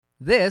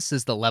This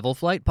is the Level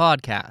Flight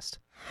Podcast.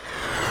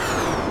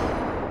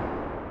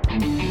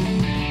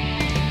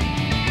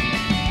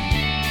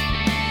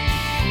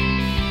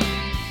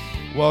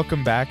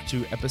 Welcome back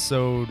to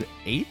episode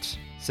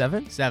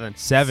 7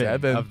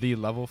 of the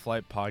Level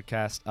Flight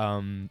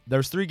Podcast.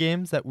 There's 3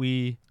 games that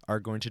we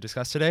are going to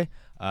discuss today.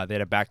 They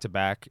had a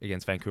back-to-back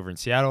against Vancouver and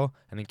Seattle,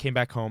 and then came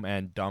back home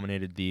and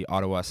dominated the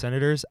Ottawa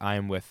Senators. I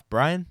am with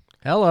Brian.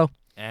 Hello.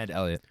 And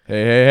Elliot.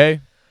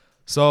 Hey.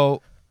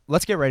 So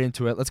let's get right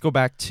into it. Let's go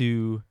back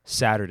to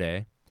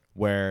Saturday,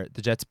 where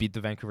the Jets beat the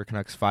Vancouver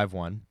Canucks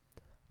 5-1.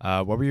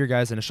 What were your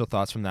guys' initial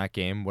thoughts from that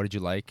game? What did you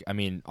like? I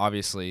mean,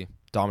 obviously,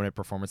 dominant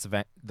performance.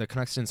 The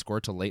Canucks didn't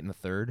score till late in the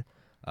third.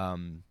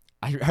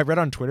 I read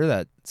on Twitter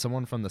that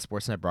someone from the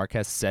Sportsnet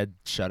broadcast said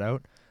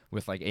shutout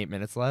with like 8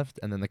 minutes left,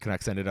 and then the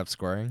Canucks ended up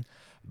scoring.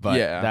 But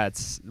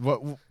that's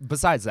what.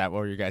 Besides that, what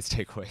were your guys'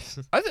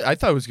 takeaways? I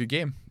thought it was a good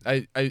game.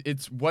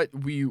 It's what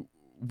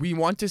we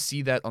want to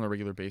see that on a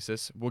regular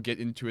basis. We'll get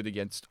into it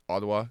against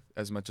Ottawa,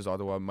 as much as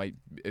Ottawa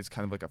is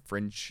kind of like a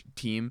fringe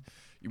team.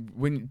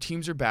 When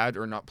teams are bad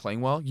or not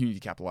playing well, you need to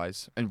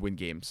capitalize and win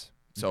games.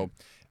 So,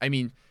 I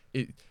mean,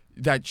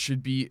 that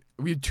should be.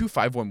 We had 2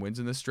 5-1 wins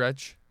in this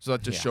stretch, so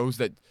that just shows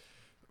that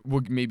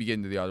we'll maybe get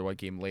into the Ottawa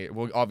game later.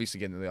 We'll obviously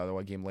get into the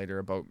Ottawa game later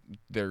about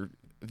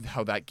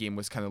how that game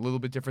was kind of a little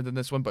bit different than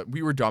this one, but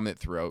we were dominant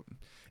throughout.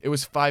 It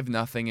was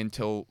 5-0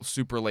 until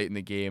super late in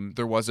the game.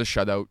 There was a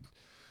shutout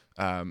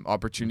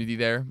opportunity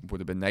there.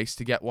 Would have been nice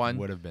to get one.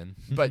 Would have been.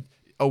 But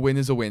a win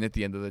is a win at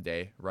the end of the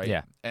day, right?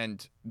 Yeah.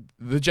 And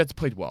the Jets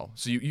played well,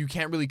 so you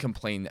can't really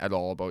complain at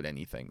all about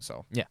anything.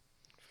 So yeah.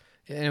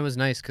 And it was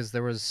nice because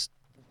there was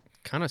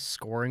kind of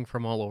scoring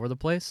from all over the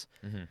place.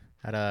 Mm-hmm.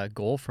 Had a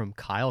goal from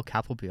Kyle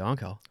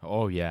Capobianco.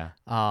 Oh, yeah.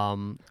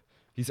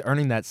 He's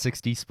earning that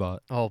 6D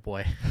spot. Oh,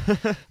 boy.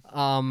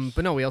 But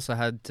no, we also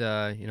had,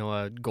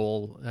 a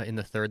goal in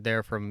the third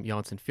there from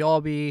Janssen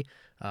Fjallby,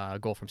 a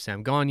goal from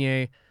Sam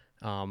Gagner.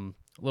 A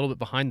little bit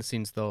behind the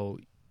scenes, though,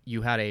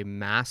 you had a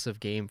massive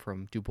game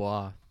from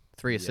Dubois,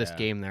 3-assist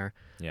game there.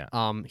 Yeah.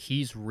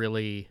 He's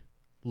really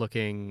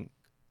looking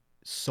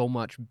so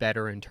much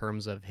better in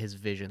terms of his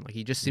vision. Like,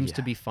 he just seems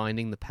to be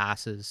finding the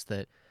passes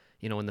that,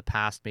 in the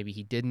past maybe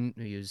he didn't.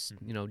 He was,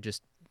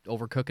 just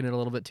overcooking it a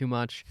little bit too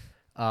much.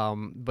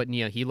 But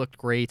yeah, he looked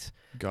great.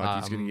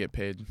 God, he's going to get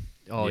paid.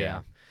 Oh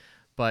yeah.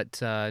 But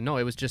no,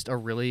 it was just a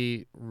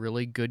really,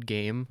 really good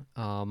game.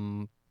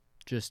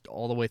 Just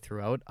all the way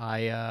throughout.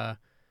 I'm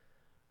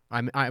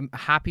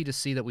happy to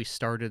see that we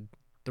started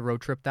the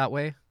road trip that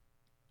way.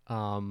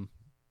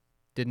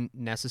 Didn't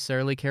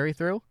necessarily carry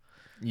through.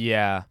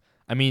 Yeah.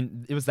 I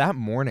mean, it was that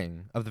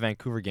morning of the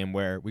Vancouver game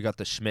where we got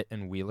the Schmidt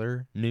and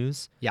Wheeler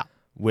news. Yeah.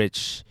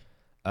 Which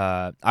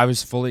I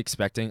was fully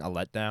expecting a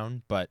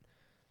letdown, but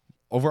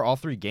over all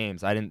 3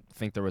 games, I didn't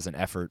think there was an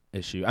effort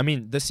issue. I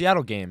mean, the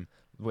Seattle game,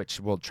 which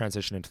we'll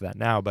transition into that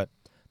now, but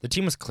the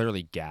team was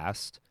clearly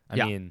gassed. I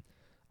mean,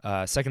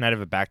 second night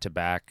of a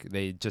back-to-back,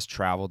 they just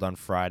traveled on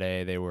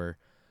Friday. They were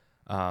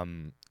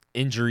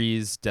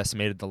injuries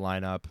decimated the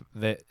lineup.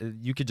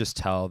 You could just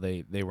tell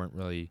they didn't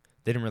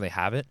really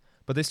have it,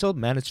 but they still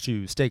managed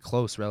to stay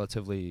close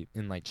relatively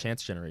in like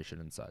chance generation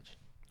and such.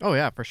 Oh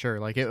yeah, for sure.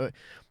 Like it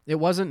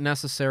wasn't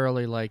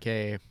necessarily like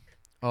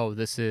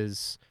this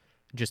is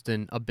just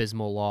an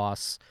abysmal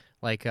loss.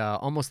 Like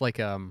almost like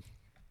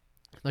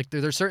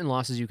there's certain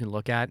losses you can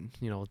look at.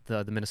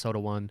 The Minnesota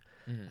one,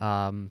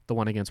 the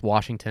one against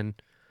Washington,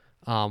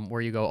 where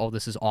you go, oh,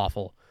 this is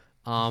awful.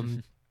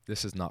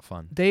 This is not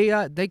fun.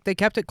 They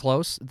kept it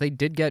close. They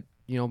did get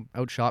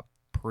outshot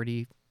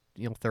pretty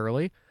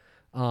thoroughly,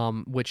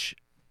 which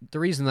the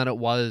reason that it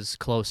was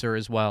closer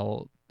as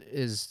well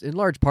is in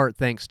large part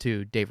thanks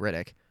to Dave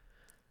Riddick.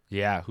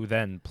 Yeah, who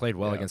then played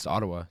well against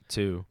Ottawa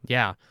too.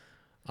 Yeah.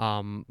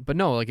 But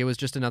no, like it was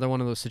just another one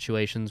of those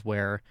situations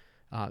where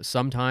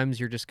sometimes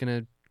you're just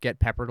going to get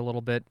peppered a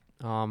little bit.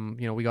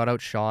 We got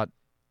outshot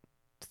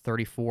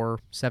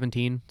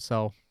 34-17,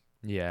 so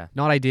yeah,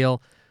 not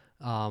ideal.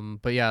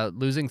 But yeah,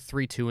 losing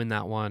 3-2 in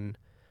that one,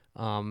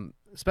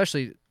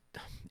 especially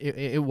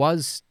it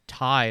was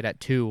tied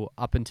at 2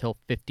 up until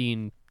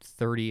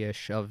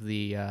 15:30-ish of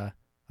the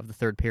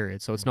third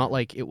period. So it's not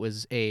like it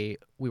was we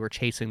were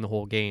chasing the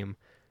whole game.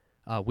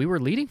 We were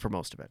leading for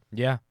most of it.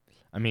 Yeah.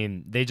 I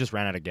mean, they just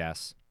ran out of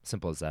gas.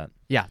 Simple as that.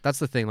 Yeah, that's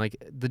the thing. Like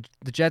the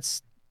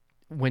Jets,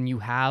 when you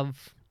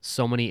have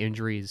so many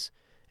injuries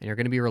and you're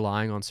going to be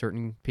relying on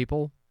certain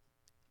people,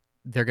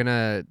 they're going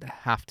to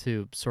have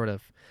to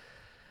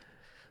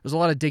there's a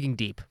lot of digging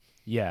deep.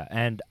 Yeah,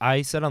 and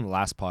I said on the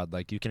last pod,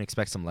 like, you can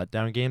expect some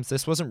letdown games.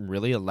 This wasn't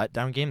really a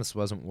letdown game. This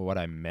wasn't what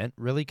I meant,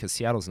 really, because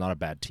Seattle's not a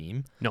bad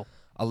team. No.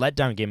 A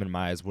letdown game in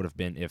my eyes would have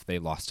been if they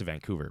lost to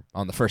Vancouver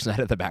on the first night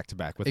of the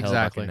back-to-back with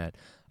Hellebuyck in net.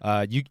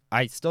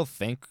 I still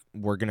think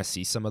we're going to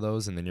see some of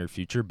those in the near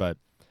future, but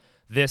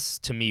this,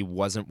 to me,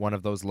 wasn't one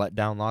of those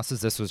letdown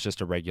losses. This was just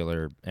a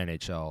regular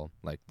NHL,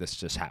 like, this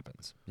just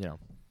happens,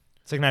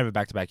 Second night of a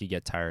back-to-back, you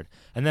get tired.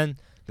 And then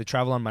they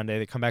travel on Monday,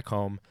 they come back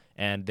home,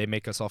 and they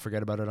make us all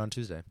forget about it on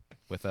Tuesday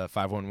with a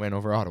 5-1 win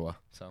over Ottawa.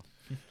 So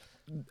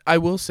I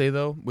will say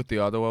though, with the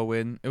Ottawa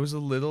win, it was a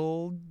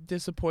little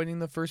disappointing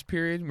the first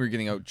period. We were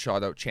getting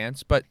outshot,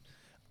 outchanced, but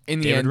in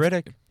the David end,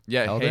 Riddick.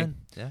 yeah, Held hey, in.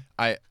 Yeah.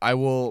 I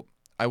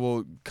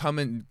will come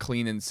in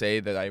clean and say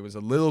that I was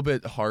a little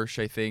bit harsh,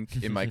 I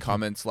think, in my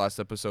comments last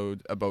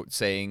episode about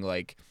saying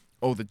like,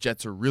 oh, the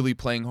Jets are really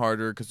playing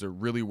harder because they're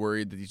really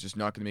worried that he's just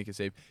not going to make a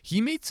save.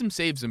 He made some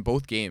saves in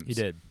both games. He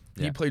did.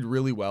 He Yeah. played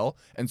really well,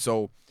 and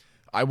so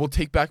I will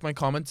take back my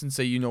comments and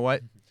say, you know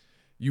what,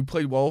 you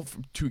played well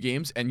for 2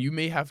 games, and you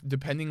may have,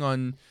 depending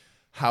on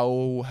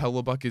how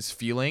Hellebuck is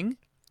feeling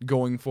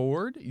going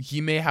forward,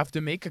 he may have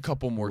to make a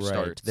couple more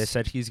starts. They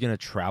said he's going to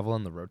travel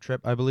on the road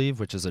trip, I believe,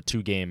 which is a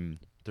 2-game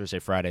Thursday,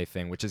 Friday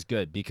thing, which is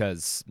good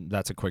because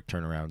that's a quick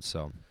turnaround.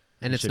 So,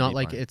 And it it's should not be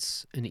like fine.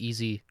 it's an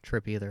easy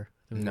trip either.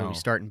 No. We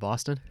start in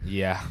Boston.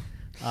 Yeah.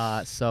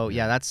 So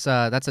yeah, that's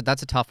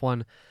a tough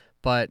one.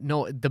 But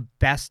no, the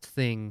best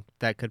thing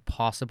that could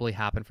possibly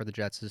happen for the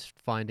Jets is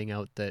finding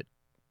out that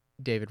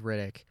David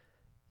Riddick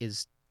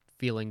is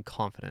feeling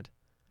confident.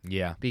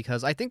 Yeah.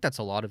 Because I think that's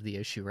a lot of the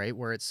issue, right?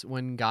 Where it's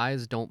when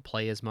guys don't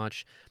play as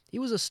much. He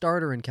was a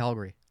starter in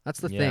Calgary.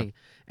 That's the Yeah. thing.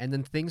 And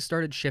then things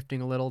started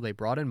shifting a little. They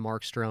brought in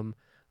Markstrom.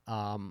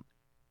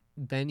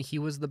 Then he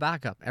was the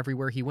backup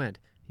everywhere he went.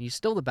 He's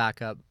still the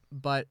backup,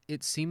 but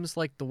it seems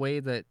like the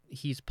way that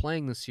he's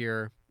playing this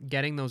year,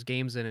 getting those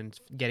games in and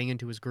getting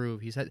into his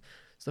groove,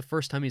 it's the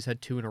first time he's had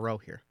 2 in a row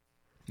here.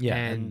 Yeah.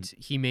 And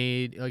he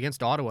made,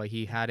 against Ottawa,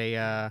 he had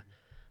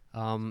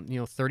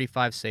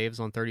 35 saves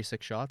on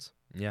 36 shots.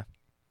 Yeah.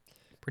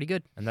 Pretty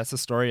good. And that's the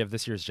story of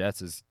this year's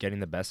Jets, is getting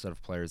the best out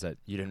of players that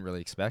you didn't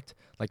really expect.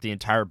 Like the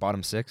entire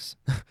bottom 6.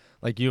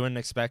 Like you wouldn't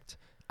expect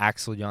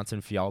Axel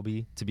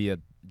Janssen-Fjallby to be a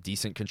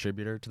decent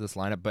contributor to this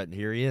lineup, but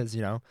here he is,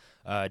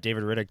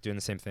 David Riddick doing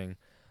the same thing.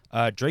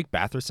 Drake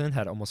Batherson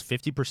had almost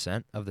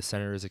 50% of the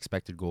Senators'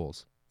 expected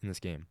goals in this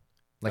game.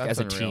 Like That's as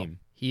a unreal. team.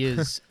 He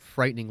is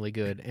frighteningly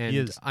good. And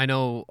is. I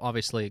know,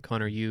 obviously,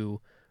 Connor,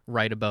 you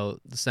write about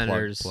the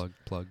Senators.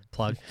 Plug.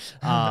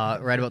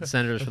 Write about the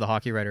Senators for the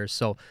Hockey Writers.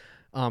 So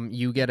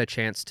you get a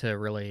chance to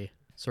really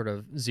sort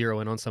of zero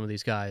in on some of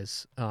these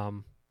guys.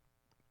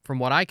 From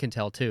what I can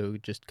tell, too,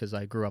 just because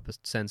I grew up a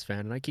Sens fan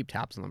and I keep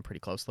tabs on them pretty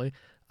closely,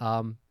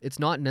 it's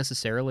not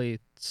necessarily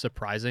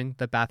surprising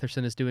that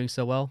Batherson is doing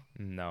so well.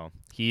 No.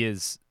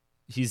 He's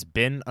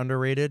been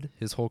underrated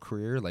his whole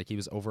career. Like he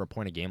was over a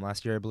point a game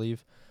last year, I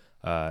believe.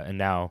 And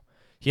now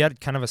he had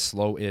kind of a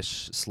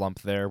slow-ish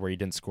slump there where he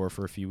didn't score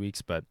for a few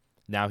weeks, but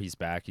now he's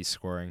back. He's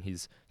scoring.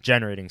 He's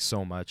generating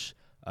so much.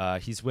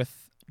 He's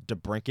with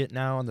DeBrincat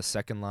now on the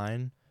second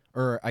line.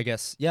 Or I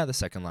guess, yeah, the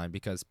second line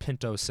because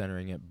Pinto's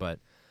centering it, but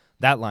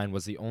that line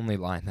was the only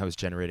line that was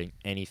generating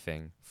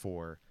anything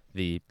for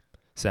the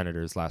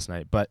Senators last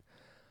night. But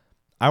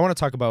I want to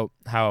talk about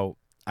how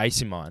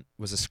Isimont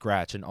was a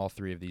scratch in all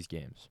 3 of these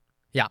games.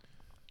 Yeah.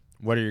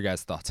 What are your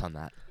guys' thoughts on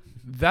that?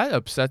 That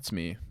upsets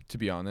me, to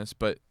be honest.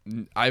 But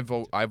I've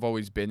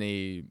always been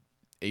a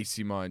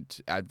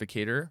Simont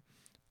advocator.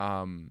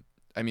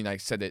 I mean, I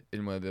said it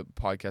in one of the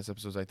podcast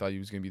episodes. I thought he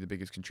was going to be the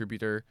biggest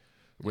contributor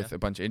with a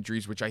bunch of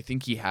injuries, which I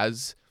think he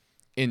has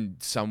in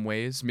some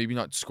ways. Maybe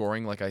not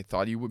scoring like I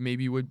thought he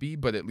would be,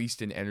 but at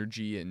least in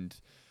energy and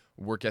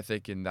work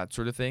ethic and that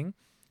sort of thing.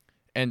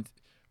 And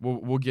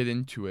we'll get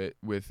into it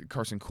with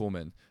Carson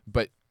Kuhlman,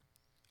 but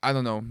I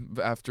don't know.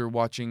 After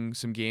watching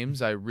some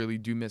games, I really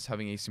do miss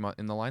having Isimont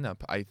in the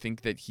lineup. I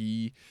think that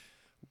he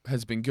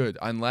has been good,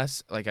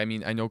 unless, I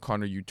know,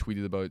 Connor, you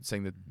tweeted about it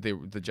saying that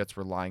the Jets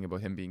were lying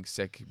about him being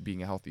sick,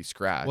 being a healthy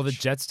scratch. Well, the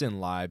Jets didn't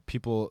lie.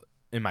 People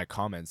in my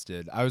comments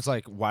did. I was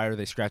like, why are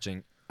they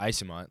scratching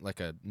Isimont like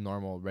a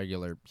normal,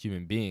 regular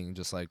human being?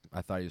 Just like,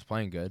 I thought he was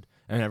playing good.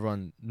 And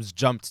everyone was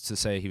jumped to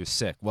say he was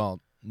sick.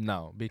 Well,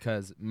 no,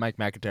 because Mike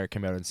McIntyre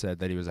came out and said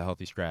that he was a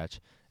healthy scratch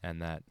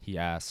and that he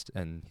asked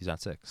and he's not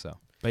sick. So,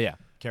 but yeah,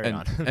 carry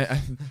on.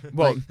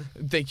 Well,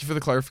 thank you for the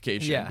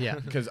clarification. Yeah.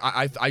 Because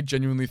I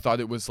genuinely thought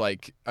it was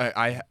like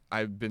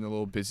I've been a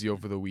little busy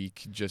over the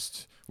week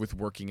just with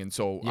working, and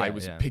so I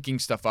was picking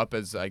stuff up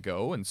as I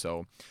go, and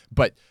so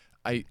but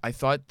I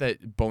thought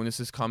that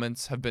Bonus's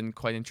comments have been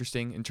quite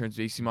interesting in terms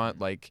of Isimont.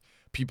 Like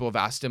people have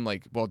asked him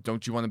like, well,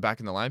 don't you want him back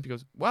in the lineup? He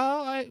goes,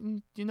 well, I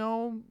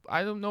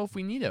don't know if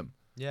we need him.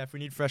 Yeah, if we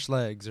need fresh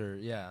legs or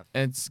yeah.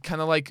 And it's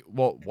kind of like,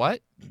 well,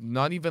 what?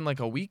 Not even like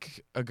a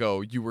week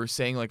ago, you were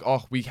saying like,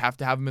 oh, we have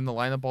to have him in the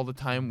lineup all the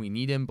time. We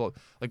need him. But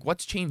like,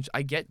 what's changed?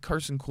 I get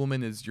Carson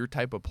Kuhlman is your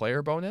type of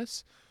player,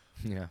 Bonus.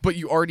 Yeah. But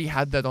you already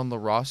had that on the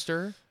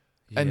roster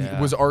and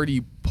was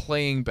already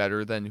playing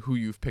better than who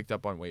you've picked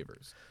up on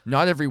waivers.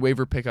 Not every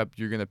waiver pickup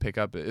you're going to pick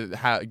up,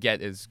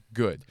 get is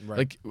good. Right.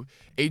 Like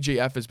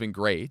AJF has been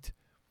great.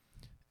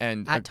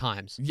 And At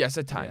times. Yes,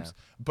 at times.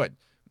 Yeah. But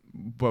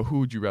who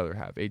would you rather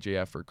have,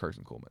 AJF or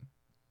Carson Kuhlman?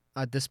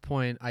 At this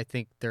point, I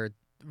think they're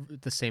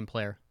the same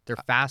player. They're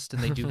fast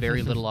and they do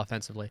very little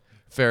offensively.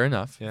 Fair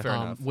enough. Yeah. Fair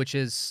enough. Which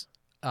is,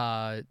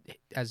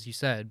 as you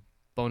said,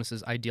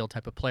 Bonus's ideal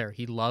type of player.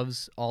 He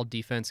loves all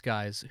defense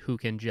guys who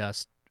can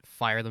just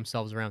fire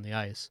themselves around the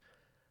ice.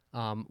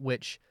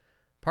 Which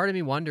part of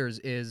me wonders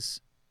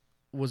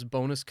was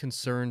Bonus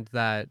concerned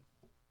that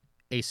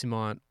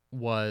Isimont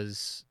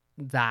was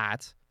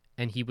that,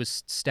 and he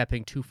was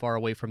stepping too far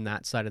away from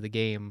that side of the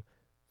game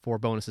for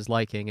Bonus's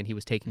liking, and he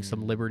was taking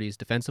some liberties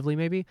defensively,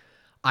 maybe.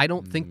 I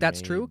don't think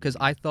that's true, because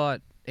I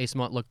thought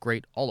Asimont looked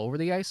great all over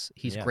the ice.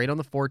 He's great on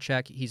the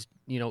forecheck. He's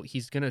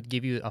going to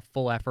give you a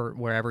full effort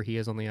wherever he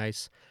is on the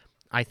ice.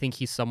 I think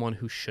he's someone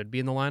who should be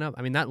in the lineup.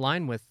 I mean, that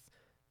line with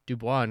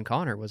Dubois and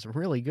Connor was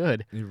really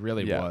good. It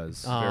really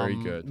was. Very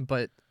good.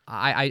 But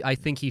I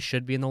think he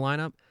should be in the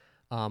lineup.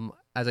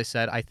 As I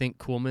said, I think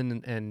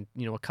Kuhlman and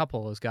a couple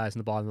of those guys in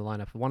the bottom of the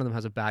lineup, if one of them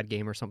has a bad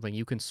game or something,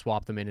 you can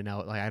swap them in and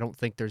out. Like, I don't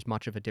think there's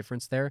much of a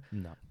difference there.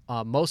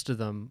 No. Most of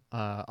them,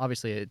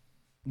 obviously, it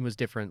was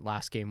different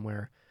last game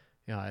where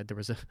there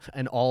was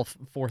an all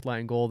fourth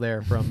line goal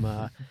there from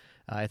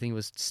I think it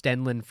was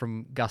Stenlund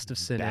from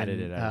Gustafsson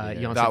Batted and it out of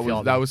the air.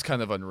 Janssen That was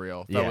kind of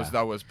unreal. Yeah.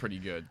 That was pretty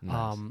good.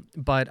 Nice.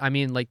 But I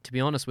mean, like, to be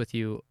honest with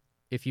you,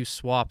 if you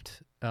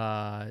swapped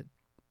Kuhlman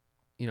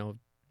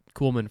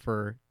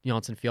for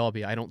Janssen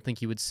Fjallby, I don't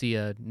think you would see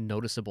a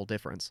noticeable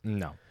difference.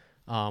 No.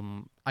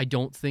 I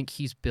don't think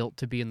he's built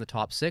to be in the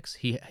top six.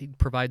 He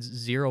provides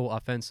zero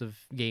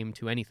offensive game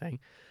to anything.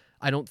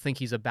 I don't think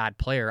he's a bad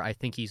player. I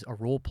think he's a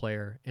role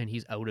player, and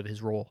he's out of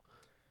his role.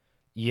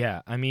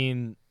 Yeah, I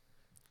mean,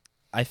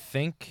 I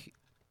think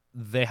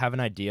they have an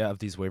idea of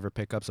these waiver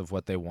pickups of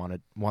what they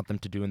want them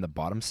to do in the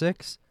bottom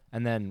six,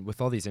 and then with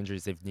all these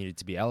injuries, they've needed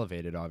to be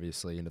elevated,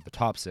 obviously, into the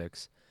top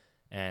six.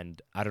 And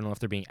I don't know if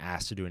they're being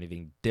asked to do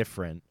anything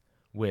different,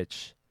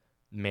 which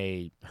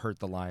may hurt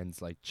the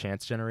line's like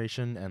chance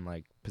generation and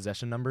like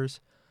possession numbers.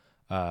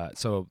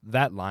 So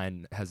that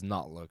line has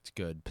not looked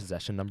good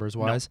possession numbers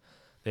wise. No.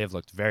 They have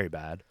looked very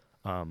bad.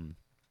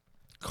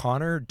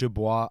 Connor,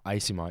 Dubois,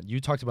 Isimont,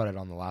 you talked about it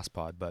on the last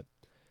pod, but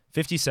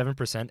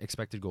 57%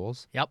 expected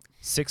goals. Yep.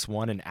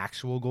 6-1 in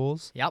actual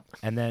goals. Yep.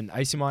 And then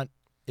Isimont,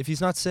 if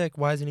he's not sick,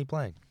 why isn't he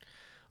playing?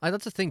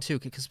 That's the thing, too,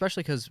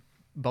 especially because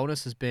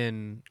Bonus has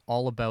been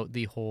all about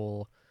the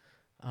whole,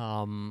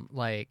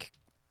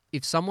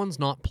 if someone's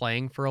not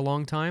playing for a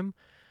long time,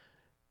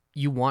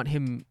 you want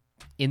him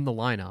in the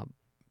lineup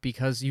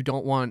because you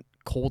don't want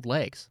cold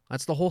legs.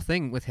 That's the whole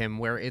thing with him,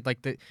 where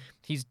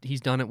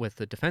he's done it with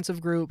the defensive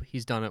group,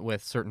 he's done it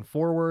with certain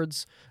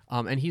forwards,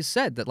 and he's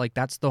said that like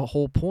that's the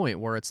whole point,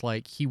 where it's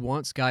like he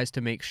wants guys to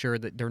make sure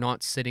that they're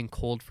not sitting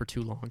cold for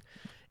too long.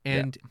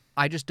 And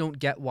I just don't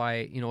get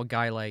why a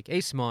guy like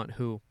Asimont,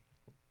 who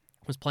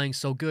was playing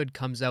so good,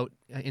 comes out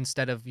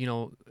instead of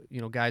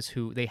guys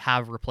who they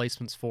have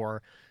replacements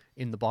for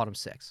in the bottom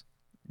six.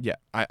 Yeah,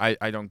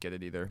 I don't get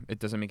it either. It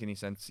doesn't make any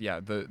sense.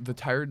 Yeah, the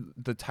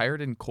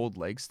tired and cold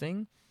legs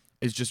thing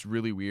is just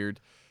really weird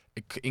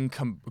in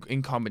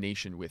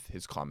combination with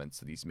his comments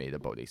that he's made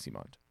about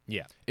Asimont.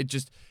 Yeah. It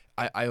just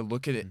I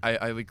look at it,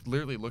 I like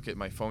literally look at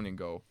my phone and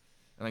go,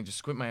 and I just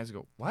squint my eyes and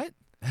go, what?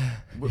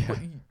 What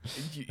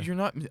you're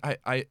not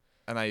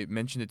and I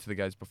mentioned it to the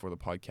guys before the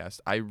podcast.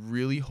 I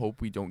really hope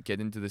we don't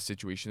get into this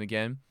situation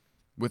again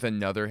with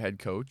another head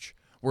coach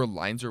where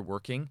lines are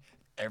working.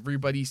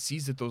 Everybody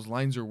sees that those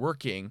lines are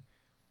working,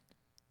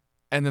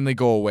 and then they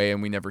go away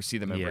and we never see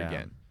them ever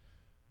again.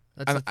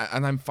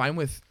 And I'm fine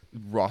with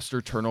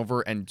roster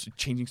turnover and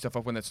changing stuff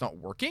up when it's not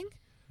working.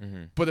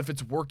 Mm-hmm. But if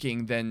it's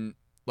working, then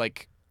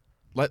like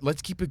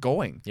let's keep it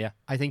going. Yeah.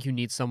 I think you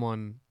need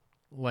someone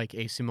like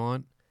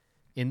Asimont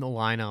in the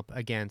lineup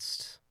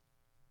against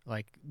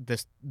like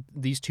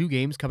these two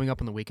games coming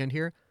up on the weekend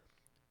here.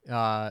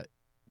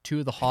 Two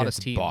of the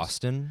hottest teams.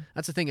 Boston.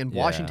 That's the thing, and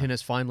Washington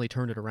has finally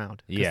turned it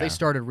around. Because they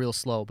started real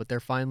slow, but they're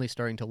finally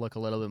starting to look a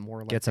little bit more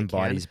like get some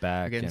bodies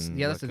back. That's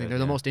the thing. They're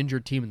the most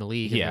injured team in the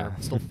league. Yeah. And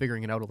they're still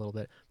figuring it out a little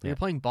bit. When you're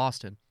playing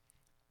Boston,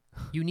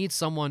 you need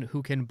someone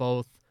who can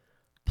both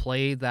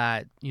play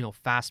that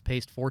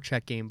fast-paced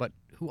forecheck game, but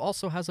who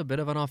also has a bit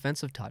of an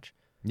offensive touch.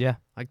 Yeah.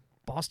 Like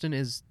Boston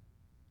is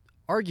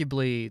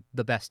arguably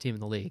the best team in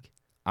the league.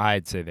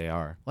 I'd say they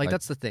are. Like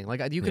that's the thing.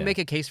 Like you can make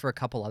a case for a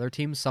couple other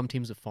teams. Some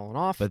teams have fallen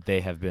off, but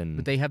they have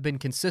been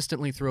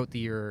consistently throughout the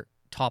year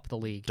top of the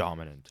league,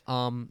 dominant.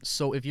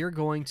 So if you're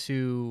going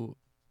to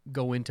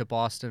go into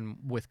Boston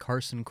with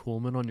Carson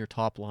Kuhlman on your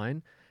top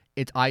line,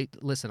 I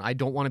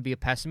don't want to be a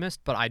pessimist,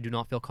 but I do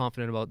not feel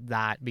confident about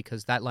that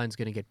because that line's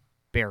going to get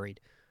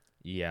buried.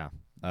 Yeah,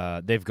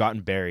 they've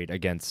gotten buried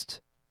against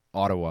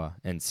Ottawa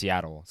and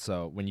Seattle.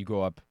 So when you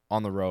go up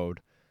on the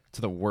road to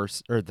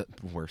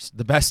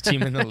the best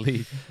team in the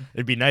league.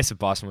 It'd be nice if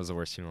Boston was the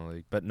worst team in the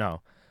league, but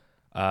no.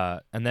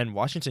 And then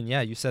Washington,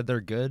 you said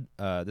they're good.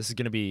 This is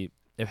going to be,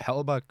 if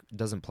Hellebuck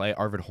doesn't play,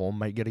 Arvid Holm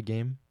might get a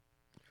game.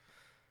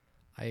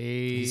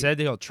 He said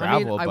he'll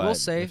travel, I but will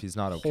say, if he's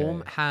not okay.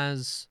 Holm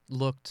has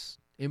looked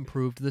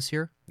improved this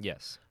year.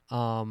 Yes.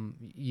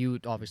 You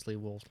obviously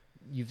will.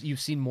 You've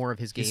seen more of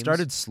his games. He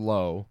started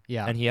slow,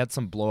 and he had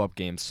some blow-up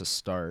games to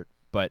start,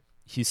 but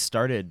he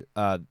started.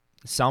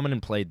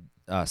 Salmonen played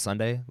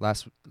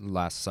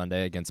last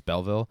Sunday against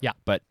Belleville. Yeah.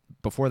 But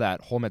before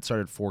that, Holm had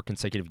started 4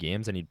 consecutive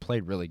games, and he'd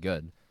played really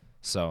good.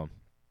 So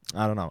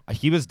I don't know.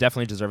 He was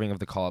definitely deserving of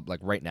the call up. Like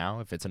right now,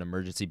 if it's an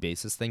emergency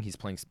basis thing, he's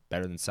playing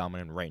better than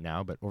Salmon right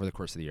now. But over the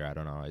course of the year, I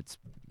don't know.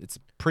 It's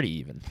pretty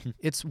even.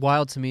 It's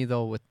wild to me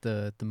though with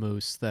the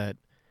Moose that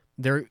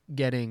they're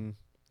getting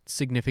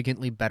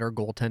significantly better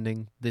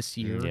goaltending this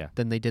year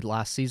than they did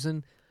last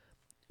season.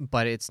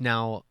 But it's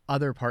now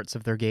other parts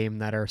of their game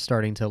that are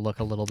starting to look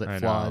a little bit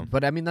flawed. know.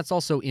 But I mean, that's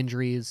also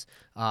injuries.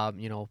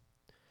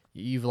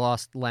 You've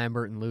lost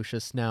Lambert and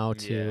Lucius now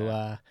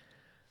to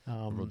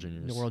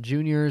the World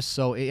Juniors.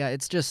 So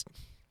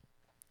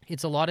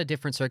it's a lot of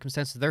different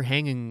circumstances. They're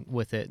hanging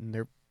with it, and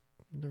they're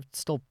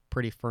still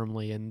pretty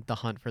firmly in the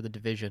hunt for the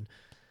division.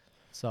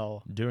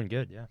 So Doing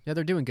good, yeah. Yeah,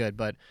 they're doing good.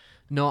 But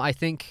no, I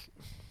think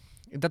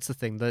that's the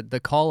thing. The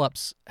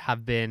call-ups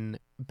have been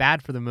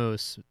bad for the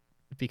Moose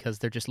because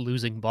they're just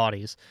losing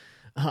bodies.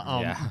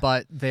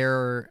 But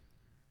they're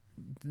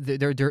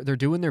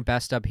doing their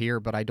best up here,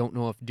 but I don't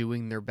know if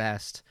doing their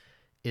best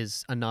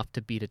is enough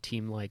to beat a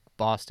team like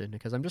Boston,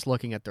 because I'm just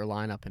looking at their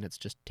lineup and it's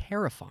just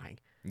terrifying.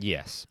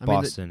 Yes,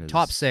 Boston is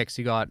top six.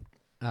 You got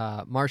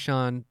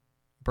Marchand,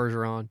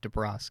 Bergeron,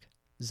 DeBrusque,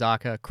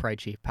 Zacha,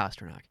 Krejci,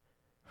 Pasternak.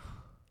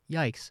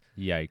 Yikes!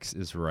 Yikes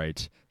is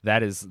right.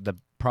 That is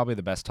probably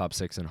the best top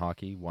six in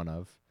hockey. One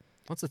of.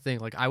 That's the thing.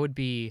 Like, I would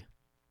be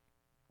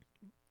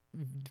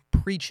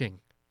preaching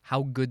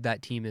how good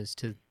that team is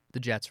to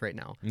the Jets right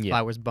now. If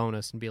I was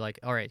bonus and be like,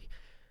 all right,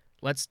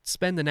 let's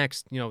spend the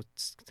next,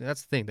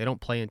 that's the thing. They don't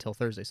play until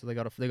Thursday, so they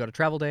got a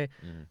travel day,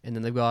 and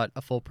then they've got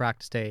a full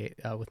practice day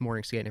with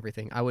morning skate and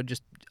everything. I would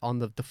just on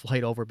the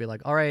flight over be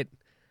like, all right,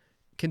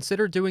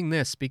 consider doing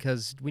this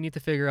because we need to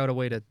figure out a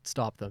way to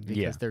stop them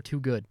because they're too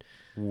good.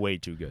 Way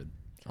too good.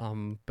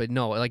 But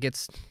no, like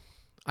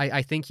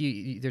I think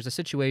there's a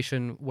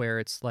situation where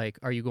it's like,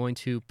 are you going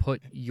to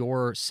put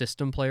your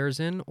system players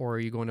in, or are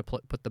you going to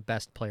put the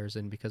best players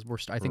in? Because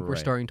I think we're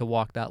starting to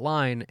walk that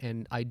line,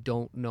 and I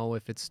don't know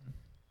if it's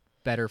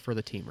better for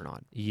the team or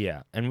not.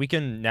 Yeah, and we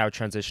can now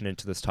transition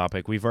into this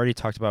topic. We've already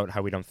talked about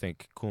how we don't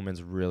think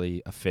Kuhlman's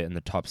really a fit in the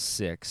top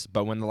six,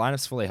 but when the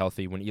lineup's fully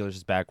healthy, when Ehlers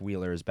is back,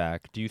 Wheeler is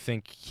back, do you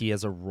think he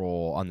has a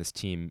role on this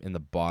team in the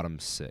bottom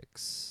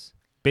six?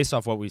 Based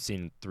off what we've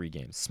seen in 3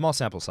 games. Small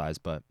sample size,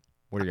 but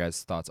what are your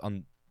guys' thoughts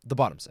on the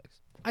bottom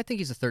six? I think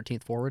he's a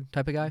 13th forward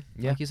type of guy.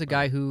 Yeah. Like, he's a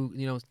guy who,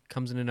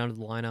 comes in and out of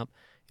the lineup.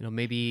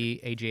 Maybe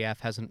AJF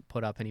hasn't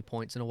put up any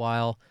points in a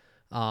while,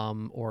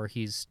 or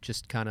he's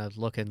just kind of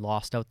looking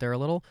lost out there a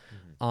little.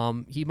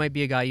 He might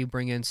be a guy you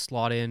bring in,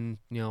 slot in,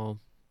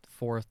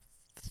 4th,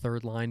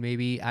 3rd line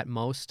maybe at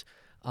most.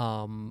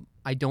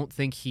 I don't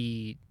think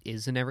he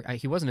wasn't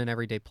an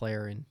everyday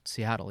player in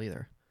Seattle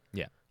either.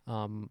 Yeah.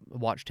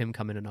 Watched him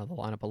come in and out of the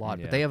lineup a lot,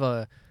 Yeah.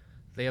 but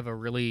they have a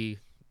really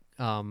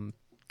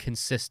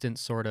consistent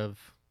sort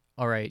of,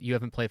 all right, you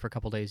haven't played for a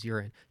couple days, you're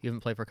in. You haven't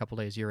played for a couple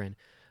days, you're in.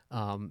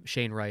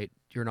 Shane Wright,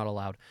 you're not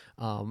allowed.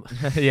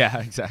 Yeah,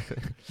 exactly.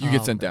 You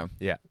get sent down.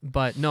 Yeah.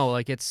 But no,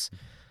 like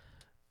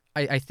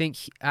I think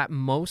at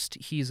most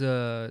he's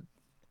a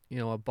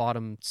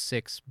bottom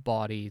 6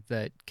 body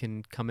that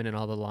can come in and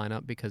out of the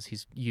lineup because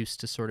he's used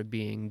to sort of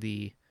being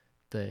the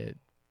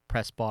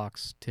press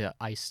box to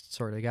ice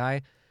sort of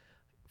guy.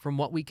 From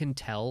what we can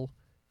tell,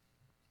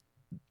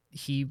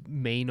 he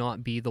may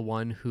not be the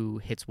one who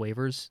hits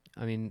waivers.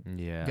 I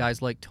mean,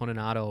 guys like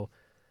Toninato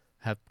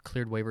have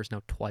cleared waivers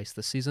now twice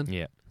this season.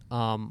 Yeah.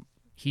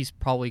 He's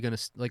probably going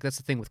to, like, that's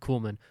the thing with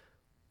Kuhlman.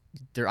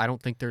 I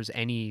don't think there's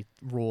any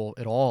rule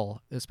at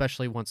all,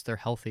 especially once they're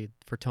healthy,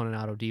 for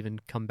Toninato to even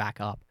come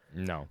back up.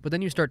 No. But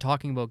then you start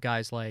talking about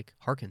guys like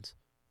Harkins.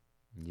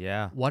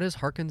 Yeah. What has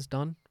Harkins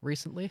done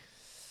recently?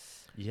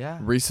 Yeah.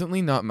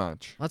 Recently, not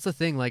much. That's the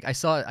thing. Like, I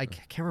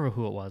can't remember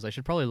who it was. I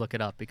should probably look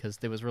it up because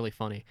it was really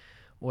funny.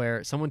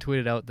 Where someone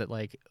tweeted out that,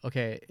 like,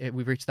 okay,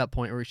 we've reached that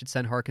point where we should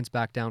send Harkins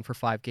back down for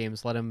 5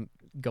 games, let him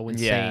go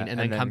insane, and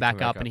then come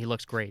back up, and he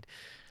looks great.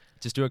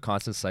 Just do a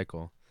constant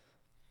cycle.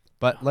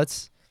 But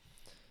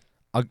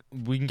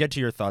we can get to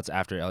your thoughts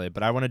after, Elliot,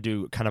 but I want to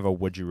do kind of a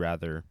would you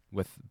rather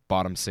with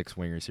bottom 6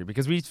 wingers here,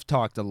 because we've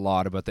talked a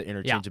lot about the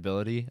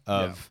interchangeability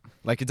of,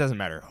 like, it doesn't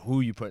matter who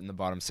you put in the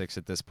bottom 6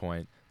 at this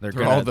point.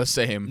 They're all the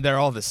same. They're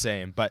all the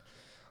same. But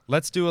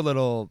let's do a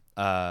little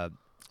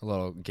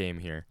game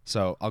here.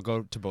 So I'll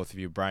go to both of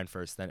you. Brian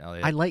first, then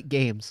Elliot. I like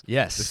games.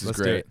 Yes, this is let's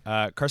great. do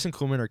it. Carson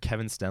Kuhlman or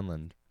Kevin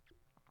Stenlund?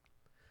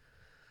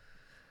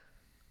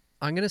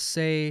 I'm going to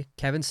say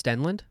Kevin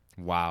Stenlund.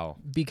 Wow.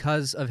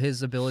 Because of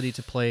his ability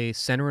to play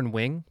center and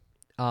wing.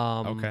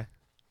 Okay.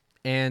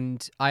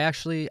 And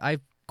I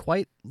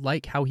quite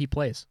like how he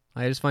plays.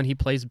 I just find he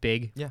plays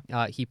big.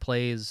 Yeah. He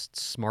plays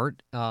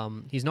smart.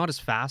 He's not as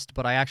fast,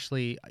 but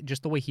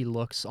just the way he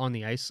looks on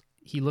the ice,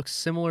 he looks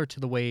similar to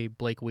the way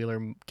Blake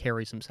Wheeler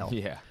carries himself.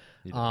 Yeah.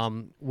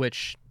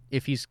 Which,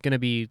 if he's going to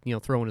be,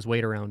 throwing his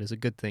weight around, is a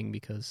good thing,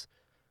 because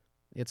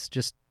it's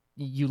just,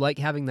 you like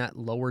having that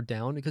lower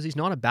down, because he's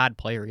not a bad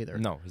player either.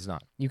 No, he's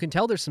not. You can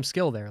tell there's some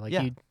skill there. Like,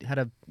 he had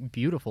a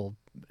beautiful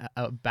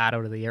bat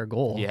out of the air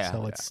goal. Yeah.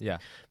 So it's yeah.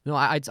 No,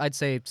 I'd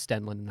say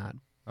Stenlund in that.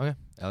 Okay.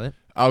 Elliot?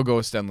 I'll go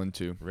with Stenlund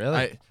too.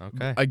 Really?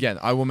 Okay. Again,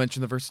 I will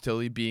mention the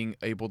versatility, being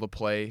able to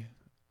play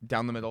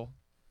down the middle,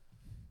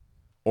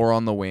 or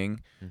on the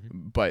wing.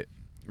 Mm-hmm. But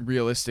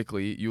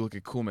realistically, you look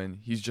at Kuhlman,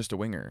 he's just a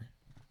winger,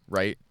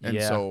 right? And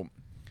Yeah. so,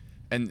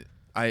 and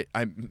I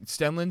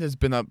Stenlund has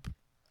been up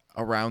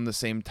around the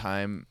same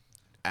time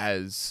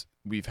as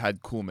we've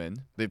had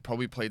Kuhlman. They've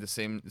probably played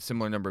the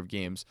similar number of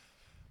games.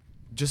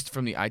 Just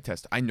from the eye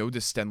test, I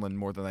noticed Stenlund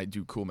more than I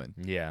do Kuhlman.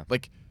 Yeah.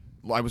 Like,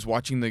 I was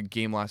watching the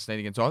game last night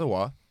against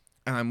Ottawa,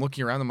 and I'm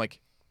looking around. I'm like,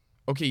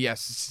 okay,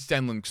 yes,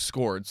 Stenlund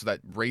scored, so that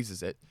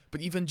raises it.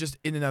 But even just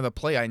in and out of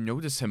play, I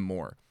notice him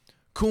more.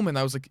 Kuhlman,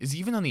 I was like, is he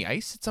even on the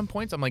ice at some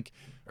points? I'm like,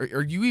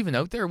 are you even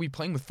out there? Are we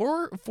playing with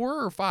four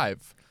or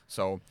five?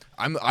 So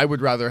I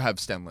would rather have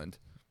Stenlund.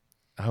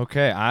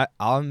 Okay,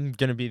 I'm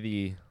gonna be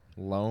the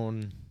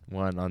lone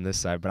one on this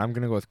side, but I'm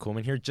gonna go with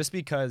Kuhlman here, just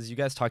because you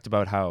guys talked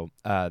about how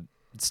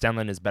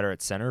Stenlund is better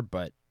at center,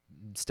 but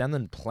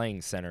Stenlund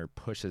playing center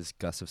pushes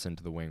Gustafsson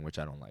to the wing, which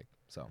I don't like.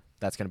 So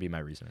that's gonna be my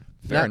reasoning.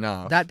 Fair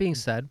enough. That being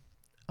said,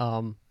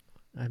 I'm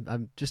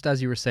just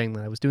as you were saying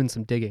that, I was doing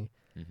some digging.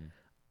 Mm-hmm.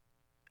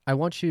 I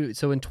want you,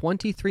 so in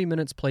 23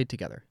 minutes played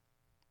together,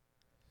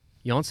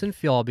 Jonsson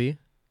Fjallby,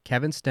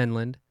 Kevin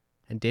Stenlund,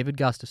 and David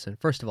Gustafsson,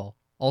 first of all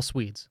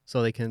Swedes,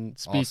 so they can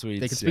speak Swedes,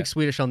 they can speak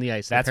Swedish on the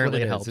ice. That's apparently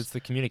what it it is. helps. It's the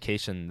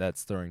communication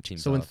that's throwing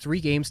teams So in off. 3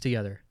 games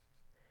together,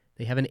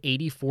 they have an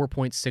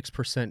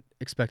 84.6%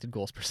 expected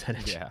goals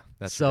percentage. Yeah,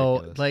 that's so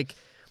ridiculous. like,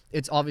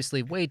 it's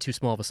obviously way too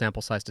small of a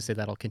sample size to say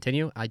that'll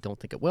continue. I don't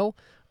think it will.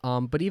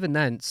 But even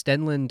then,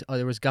 Stenlund,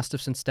 there was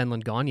Gustafsson,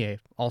 Stenlund, Gagne,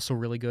 also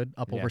really good,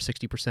 up over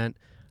 60%.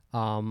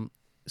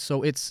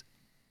 So it's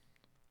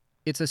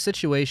a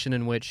situation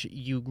in which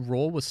you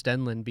roll with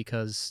Stenlund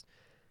because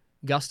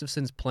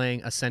Gustafsson's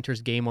playing a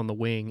center's game on the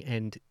wing,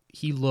 and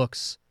he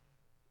looks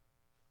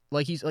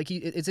like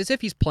it's as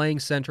if he's playing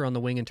center on the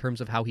wing in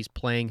terms of how he's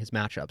playing his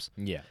matchups.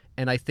 Yeah.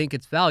 And I think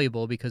it's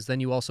valuable because then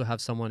you also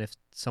have someone, if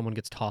someone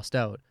gets tossed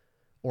out,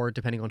 or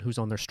depending on who's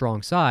on their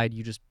strong side,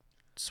 you just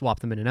swap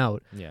them in and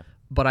out. Yeah.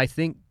 But I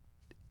think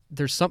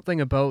there's something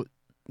about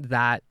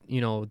that,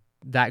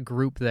 that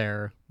group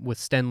there with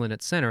Stenlund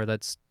at center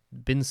that's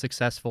been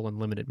successful in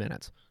limited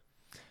minutes.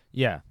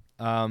 Yeah.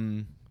 All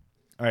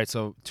right,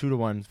 so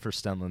 2-1 for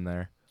Stenlund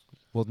there.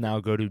 We'll now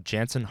go to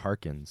Jansen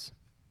Harkins.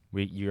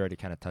 You already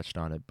kind of touched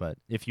on it, but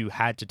if you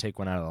had to take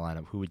one out of the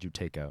lineup, who would you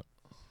take out?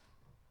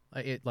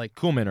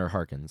 Kuhlman or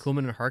Harkins? Kuhlman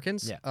and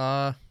Harkins?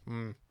 Yeah.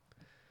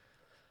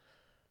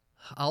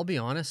 I'll be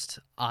honest,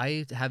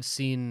 I have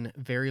seen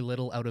very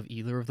little out of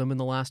either of them in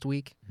the last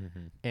week,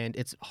 and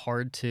it's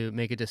hard to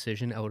make a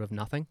decision out of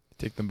nothing.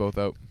 Take them both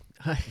out.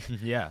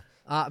 Yeah.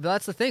 But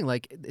that's the thing.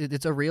 Like,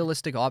 it's a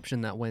realistic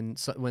option that when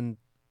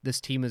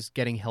this team is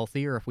getting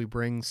healthier, if we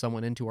bring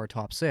someone into our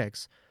top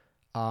 6,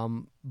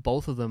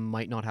 both of them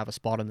might not have a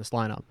spot in this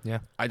lineup. Yeah.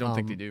 I don't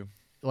think they do.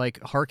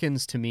 Like,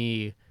 Harkins, to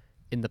me,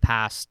 in the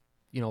past,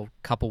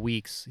 couple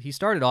weeks, he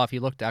started off, he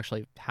looked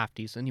actually half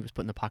decent. He was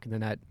putting the puck in the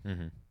net.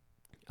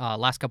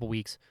 Last couple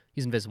weeks,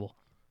 he's invisible.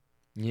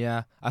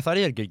 Yeah. I thought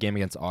he had a good game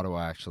against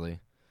Ottawa,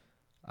 actually.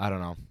 I don't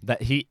know.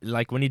 That he,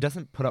 when he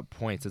doesn't put up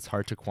points, it's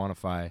hard to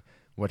quantify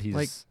what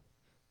he's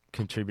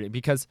contributing,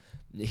 because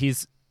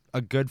he's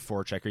a good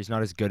forechecker. He's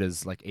not as good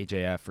as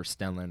AJF or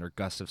Stenlund or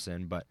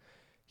Gustafsson, but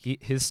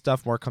his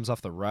stuff more comes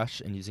off the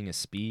rush and using his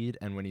speed,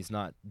 and when he's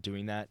not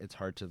doing that, it's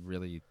hard to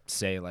really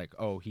say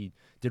he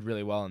did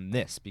really well in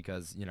this,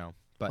 because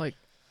but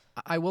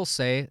I will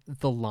say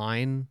the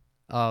line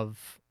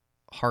of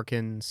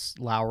Harkins,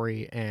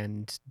 Lowry,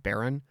 and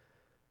Barron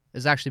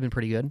has actually been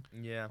pretty good.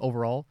 Yeah.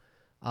 Overall,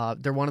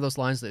 they're one of those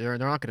lines that they're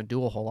not going to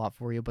do a whole lot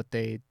for you, but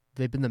they've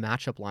been the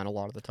matchup line a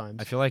lot of the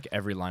times. I feel like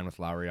every line with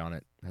Lowry on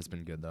it has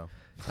been good, though.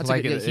 That's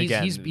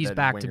he's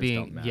back to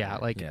being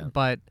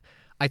But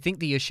I think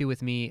the issue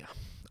with me,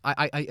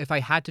 I if I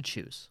had to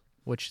choose,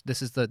 which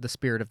this is the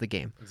spirit of the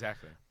game,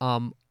 Exactly.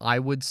 I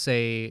would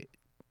say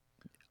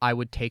I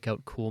would take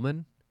out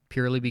Kuhlman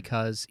purely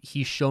because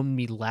he's shown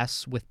me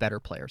less with better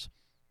players.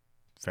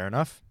 Fair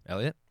enough.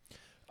 Elliot?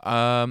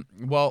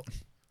 Well,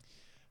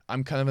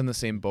 I'm kind of in the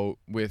same boat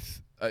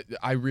with.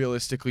 I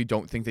realistically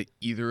don't think that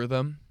either of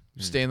them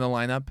stay in the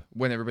lineup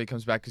when everybody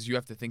comes back, because you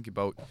have to think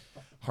about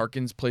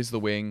Harkins plays the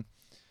wing,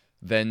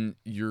 then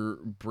you're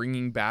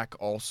bringing back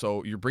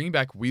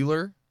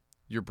Wheeler,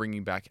 you're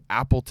bringing back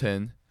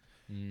Appleton,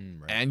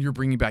 Right. and you're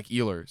bringing back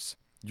Ehlers.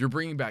 You're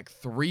bringing back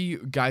 3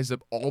 guys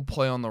that all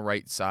play on the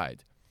right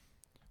side.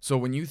 So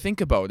when you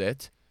think about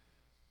it,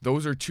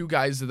 those are 2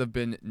 guys that have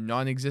been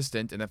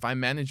non-existent, and if I'm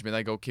management,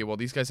 I go, okay, well,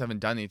 these guys haven't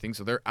done anything,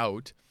 so they're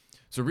out.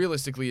 So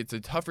realistically, it's a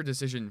tougher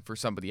decision for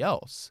somebody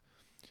else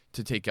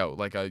to take out,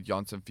 like a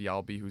Jonsson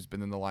Fjallby who's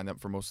been in the lineup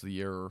for most of the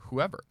year, or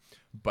whoever.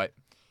 But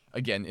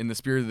again, in the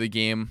spirit of the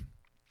game,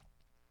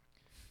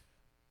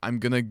 I'm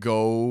gonna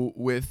go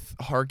with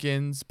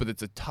Harkins, but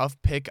it's a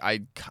tough pick. I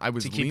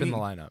was to keep leaning in the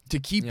lineup. to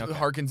keep Yeah, okay.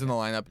 Harkins in the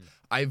lineup.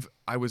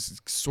 I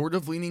was sort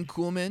of leaning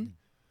Kuhlman,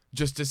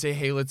 just to say,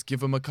 hey, let's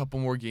give him a couple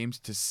more games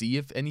to see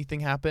if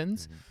anything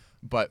happens.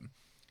 But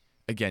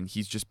again,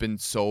 he's just been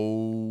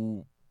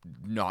so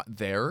not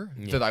there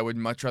that I would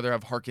much rather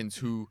have Harkins,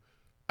 who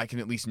I can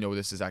at least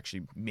notice is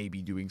actually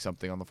maybe doing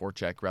something on the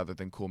forecheck, rather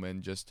than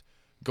Kuhlman just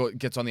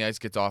gets on the ice,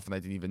 gets off, and I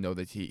didn't even know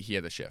that he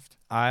had a shift.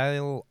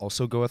 I'll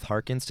also go with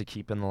Harkins to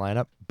keep in the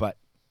lineup, but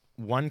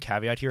one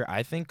caveat here,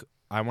 I think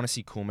I want to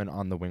see Kuhlman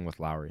on the wing with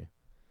Lowry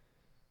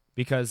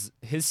because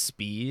his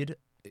speed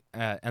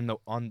and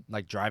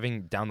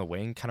driving down the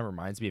wing kind of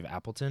reminds me of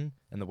Appleton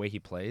and the way he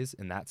plays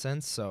in that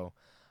sense. So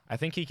I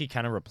think he could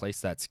kind of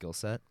replace that skill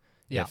set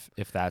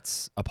if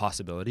that's a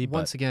possibility.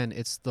 Once again,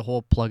 it's the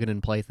whole plug it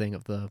and play thing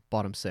of the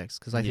bottom six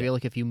because I feel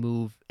like if you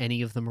move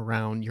any of them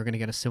around, you're going to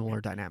get a similar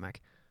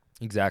dynamic.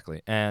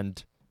 Exactly,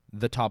 and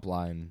the top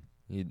line,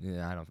 he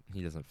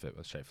doesn't fit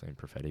with Scheifele and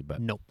Perfetti, but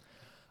nope.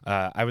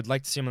 I would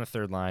like to see him on the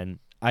third line.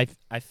 I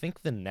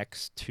think the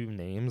next two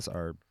names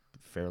are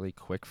fairly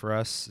quick for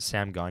us.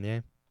 Sam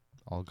Gagner.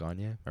 All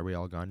Gagner? Are we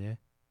all Gagner?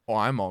 Oh,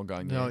 I'm all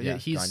Gagner. No, Yeah,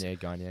 he's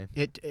Gagner.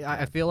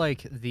 I feel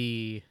like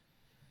the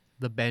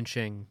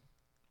benching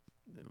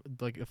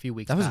like a few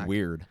weeks That was back.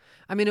 weird.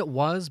 I mean, it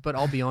was, but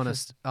I'll be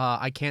honest.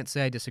 I can't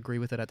say I disagree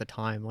with it at the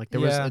time. Like there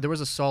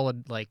was a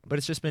solid but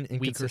it's just been week or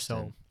inconsistent.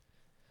 so.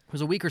 It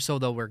was a week or so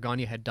though where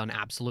Gagner had done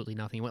absolutely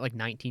nothing. He went like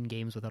 19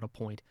 games without a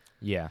point.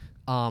 Yeah.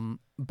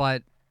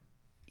 But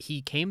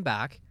he came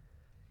back.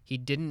 He's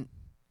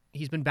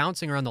been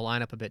bouncing around the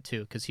lineup a bit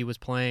too because he was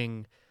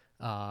playing,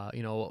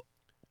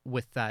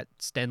 with that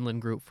Stenlund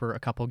group for a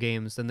couple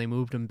games. Then they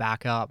moved him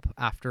back up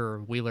after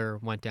Wheeler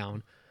went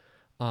down.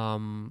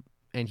 And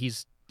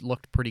he's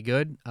looked pretty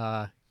good.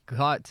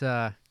 Got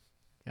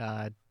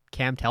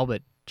Cam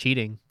Talbot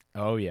cheating.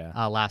 Oh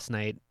yeah. Last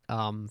night.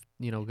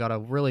 Got a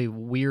really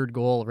weird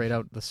goal right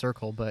out the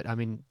circle, but I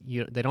mean,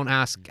 they don't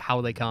ask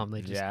how they come;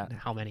 they just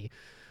how many.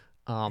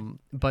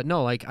 But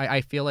no, like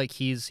I feel like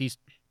he's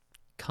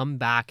come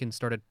back and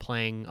started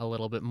playing a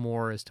little bit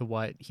more as to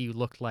what he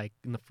looked like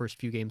in the first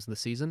few games of the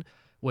season,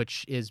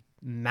 which is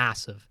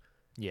massive.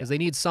 Yeah. Because they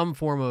need some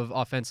form of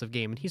offensive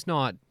game, and he's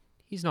not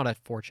a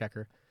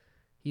forechecker.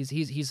 He's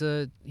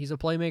a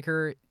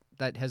playmaker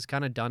that has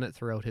kind of done it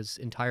throughout his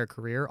entire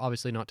career.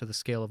 Obviously, not to the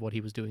scale of what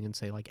he was doing in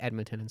say like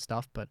Edmonton and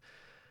stuff, but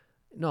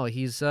no,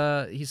 he's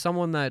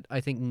someone that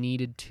I think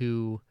needed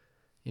to,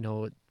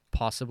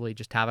 possibly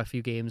just have a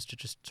few games to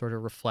just sort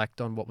of reflect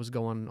on what was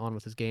going on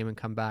with his game and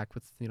come back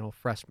with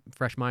fresh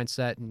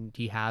mindset, and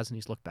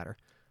he's looked better.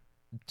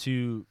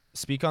 To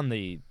speak on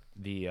the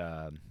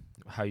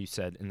how you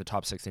said in the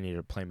top six they needed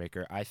a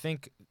playmaker, I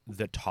think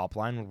the top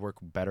line would work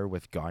better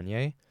with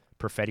Gagner.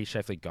 Perfetti,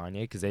 Scheifele,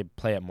 Gagner, because they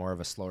play at more of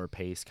a slower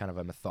pace, kind of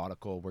a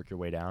methodical, work your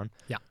way down.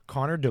 Yeah.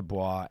 Connor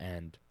Dubois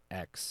and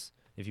X,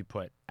 if you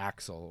put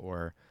Axel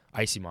or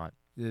Isimont,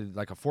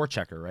 like a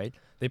forechecker, right?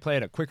 They play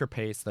at a quicker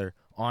pace. They're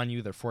on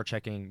you. They're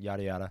forechecking,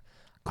 yada yada.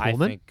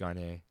 Kuhlman? I think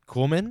Gagner.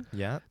 Kuhlman,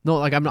 yeah. No,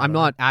 like I'm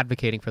not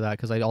advocating for that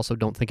because I also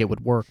don't think it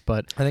would work.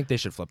 But I think they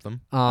should flip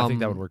them. I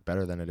think that would work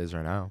better than it is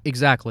right now.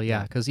 Exactly,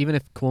 yeah. Because even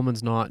if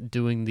Kuhlman's not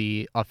doing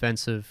the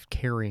offensive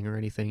carrying or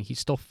anything,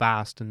 he's still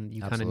fast, and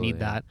you kind of need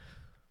that.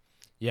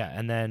 Yeah,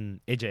 and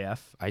then AJF,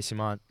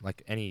 Isimont,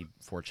 like any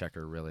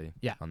forechecker really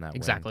on that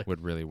wing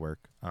would really work.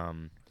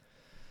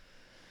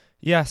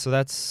 Yeah, so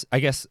that's, I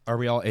guess, are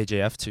we all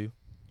AJF too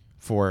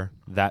for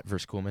that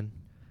versus Kuhlman?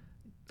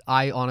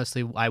 I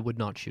honestly would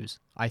not choose.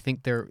 I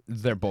think they're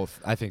both.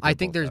 I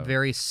think there's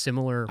very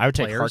similar I would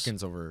take players.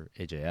 Harkins over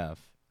AJF.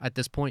 At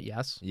this point,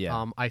 yes.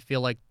 Yeah. I feel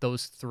like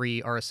those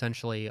three are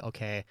essentially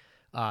okay.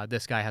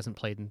 This guy hasn't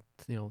played in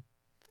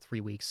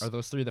 3 weeks. Are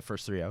those three the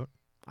first three out?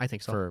 I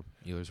think so. For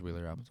Ehlers,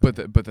 Wheeler,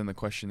 Appleton. But then the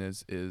question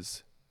is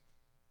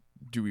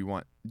do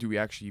we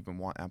actually even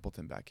want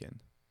Appleton back in?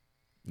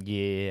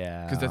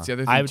 Yeah. Because that's the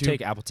other thing I would too.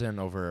 take Appleton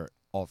over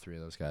all three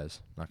of those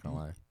guys. Not gonna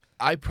lie.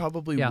 I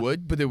probably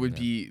would, but it would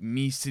be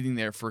me sitting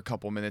there for a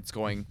couple minutes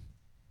going,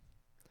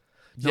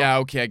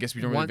 okay, I guess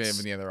we don't really have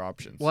any other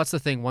options. Well, that's the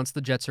thing. Once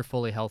the Jets are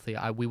fully healthy,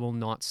 we will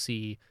not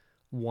see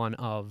all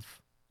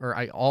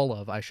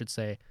of, I should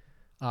say,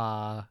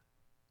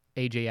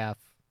 AJF,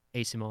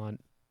 Asimont,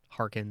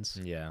 Harkins.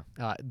 Yeah.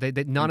 They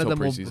none of them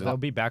will. They'll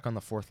be back on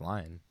the fourth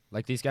line.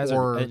 Like these guys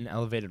are in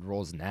elevated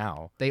roles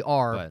now. They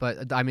are,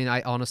 but I mean,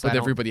 I honestly. But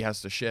everybody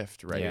has to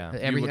shift, right? Yeah.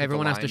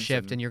 Everyone has to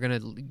shift, and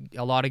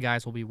a lot of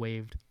guys will be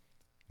waived.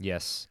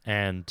 Yes,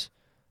 and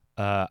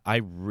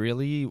I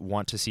really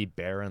want to see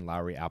Bear and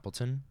Lowry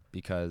Appleton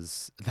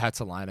because that's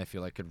a line I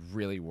feel like could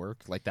really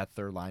work. Like that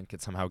third line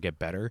could somehow get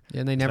better.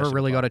 Yeah, and they never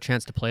really got a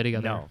chance to play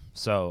together. No,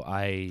 so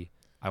I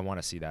want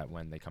to see that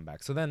when they come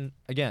back. So then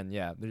again,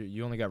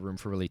 you only got room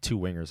for really two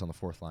wingers on the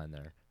fourth line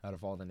there out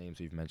of all the names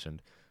we've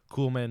mentioned.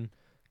 Kuhlman,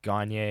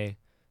 Gagner,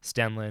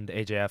 Stenlund,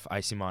 AJF,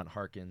 Isimont,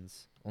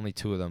 Harkins. Only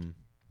two of them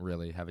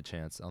really have a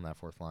chance on that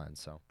fourth line.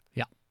 So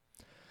yeah,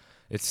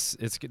 it's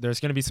there's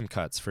going to be some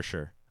cuts for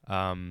sure.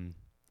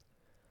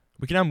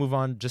 We can now move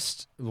on.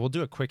 We'll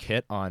do a quick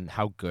hit on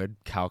how good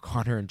Cal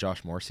Connor and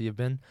Josh Morrissey have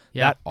been.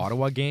 Yeah. That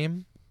Ottawa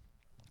game,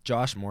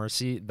 Josh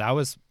Morrissey, that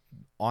was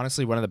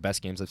honestly one of the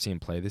best games I've seen him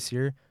play this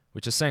year,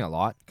 which is saying a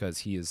lot because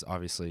he has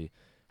obviously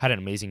had an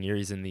amazing year.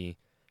 He's in the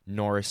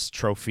Norris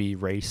Trophy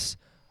race.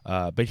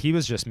 But he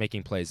was just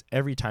making plays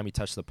every time he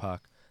touched the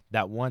puck.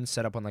 That one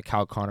set up on the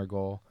Cal Connor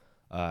goal,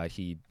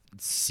 he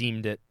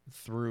seamed it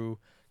through,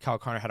 Kyle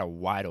Connor had a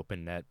wide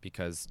open net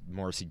because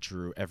Morrissey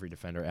drew every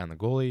defender and the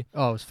goalie.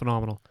 Oh, it was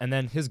phenomenal. And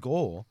then his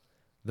goal,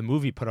 the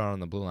move he put on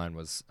the blue line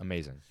was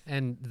amazing.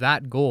 And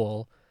that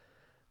goal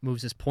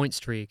moves his point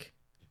streak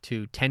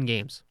to 10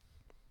 games,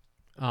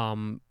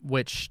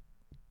 which,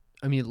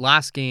 I mean,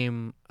 last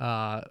game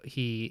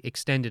he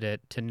extended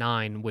it to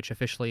 9, which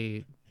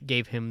officially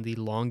gave him the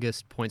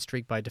longest point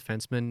streak by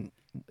defenseman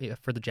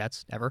for the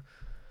Jets ever.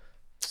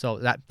 So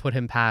that put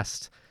him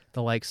past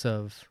the likes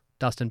of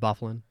Dustin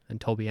Byfuglien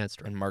and Toby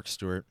Enstrom. And Mark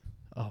Stewart.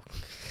 Oh.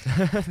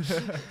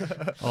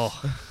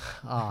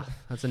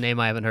 That's a name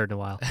I haven't heard in a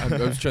while. I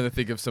was trying to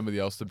think of somebody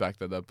else to back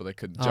that up, but I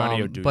couldn't.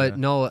 Johnny Oduya. But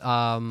no,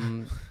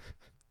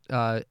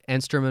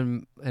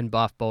 Enstrom and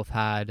Buff both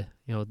had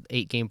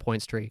 8-game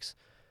point streaks.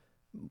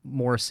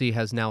 Morrissey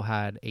has now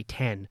had a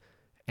 10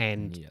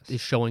 and is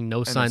showing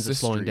no signs of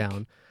slowing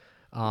down.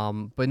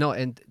 But no,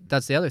 and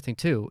that's the other thing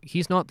too.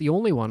 He's not the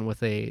only one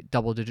with a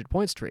double-digit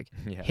point streak.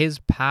 Yeah. His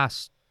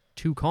pass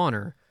to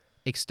Connor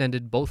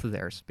extended both of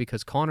theirs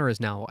because Connor is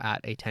now at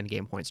a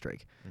 10-game point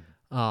streak.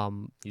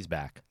 He's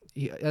back.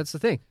 That's the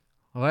thing.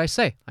 What did I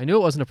say? I knew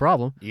it wasn't a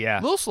problem. Yeah.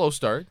 A little slow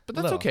start, but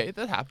that's Little. okay.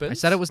 That happens. I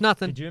said it was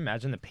nothing. Could you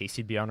imagine the pace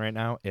he'd be on right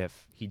now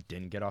if he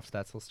didn't get off to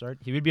that slow start?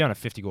 He would be on a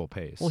 50-goal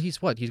pace. Well,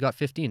 he's what? He's got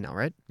 15 now,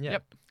 right? Yeah.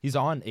 Yep. He's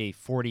on a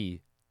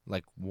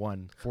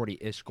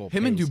 40-ish goal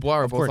Him pace. and Dubois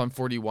are Of both course, on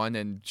 41,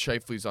 and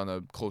Scheifele's on a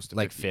close to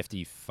like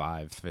 50,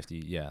 55,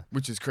 50, yeah.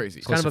 which is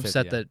crazy. Kind of Close to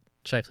upset 50, that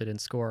Scheifele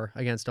didn't score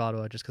against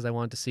Ottawa just because I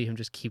wanted to see him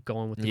just keep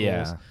going with the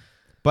Yeah. goals.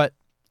 But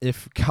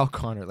if Kyle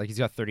Connor, he's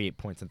got 38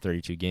 points in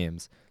 32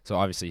 games, so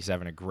obviously he's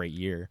having a great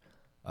year.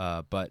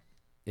 But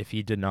if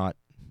he did not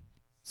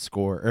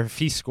score, or if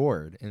he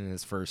scored in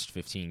his first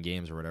 15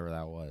 games or whatever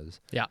that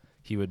was, Yeah.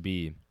 he would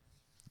be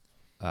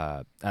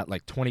at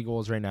 20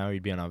 goals right now.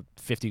 He'd be on a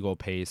 50-goal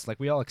pace, like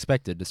we all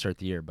expected to start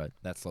the year. But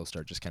that slow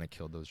start just kind of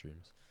killed those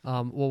dreams.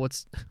 Well,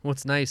 what's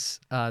nice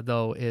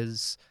though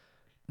is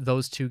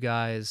those two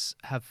guys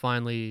have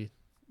finally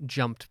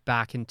jumped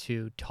back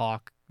into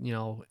talk.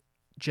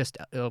 Just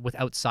with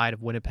outside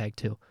of Winnipeg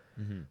too,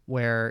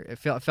 where it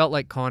felt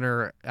like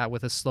Connor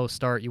with a slow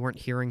start, you weren't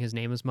hearing his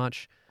name as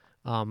much,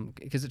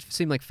 because it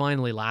seemed like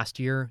finally last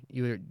year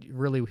he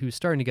was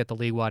starting to get the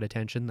league-wide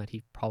attention that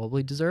he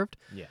probably deserved.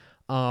 Yeah.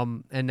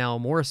 And now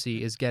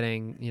Morrissey is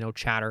getting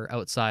chatter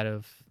outside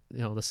of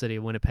the city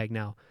of Winnipeg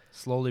now.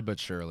 Slowly but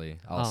surely,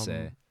 I'll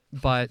say.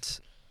 But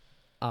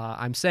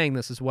I'm saying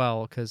this as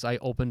well because I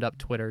opened up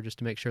Twitter just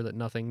to make sure that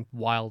nothing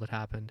wild had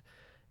happened,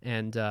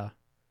 and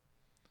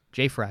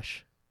Jay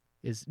Fresh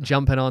is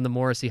jumping on the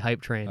Morrissey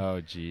hype train.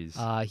 Oh, jeez.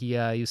 He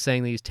was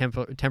saying that he's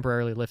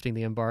temporarily lifting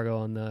the embargo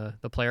on the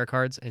player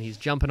cards, and he's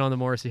jumping on the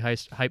Morrissey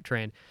hype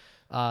train.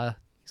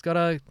 He's got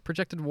a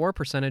projected WAR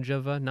percentage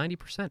of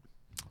 90%.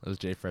 Those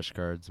J Fresh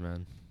cards,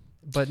 man.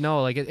 But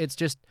no,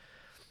 it's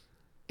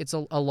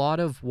a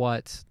lot of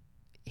what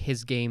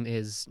his game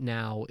is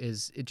now.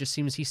 It just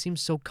seems he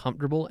seems so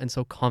comfortable and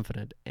so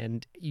confident,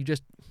 and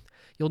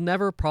you'll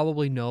never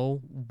probably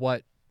know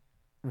what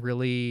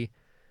really.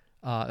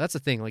 That's the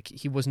thing.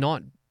 He was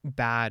not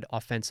bad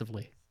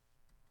offensively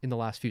in the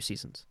last few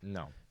seasons.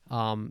 No.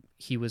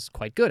 He was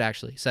quite good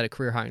actually. Set a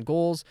career high in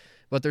goals,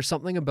 but there's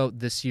something about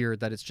this year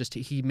that it's just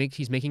he's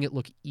making it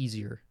look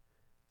easier,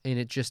 and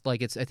it just I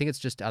think it's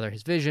just either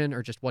his vision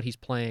or just what he's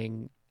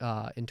playing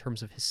in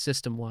terms of his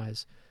system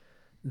wise,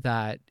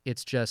 that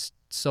it's just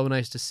so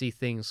nice to see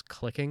things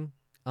clicking.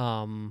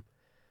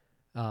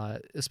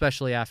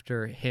 Especially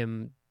after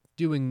him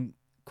doing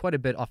quite a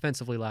bit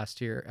offensively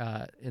last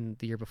year, in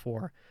the year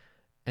before,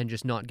 and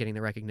just not getting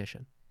the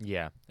recognition.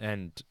 Yeah,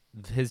 and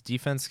his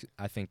defense,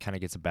 I think, kind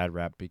of gets a bad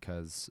rap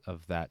because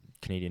of that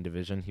Canadian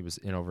division. He was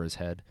in over his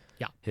head.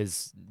 Yeah.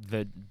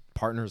 The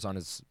partners on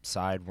his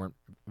side weren't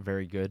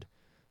very good.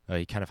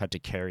 He kind of had to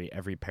carry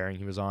every pairing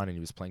he was on, and he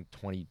was playing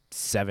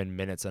 27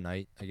 minutes a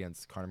night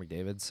against Connor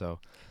McDavid. So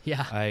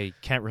Yeah. I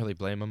can't really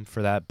blame him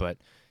for that, but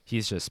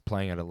he's just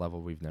playing at a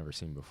level we've never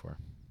seen before.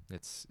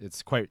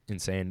 It's quite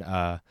insane.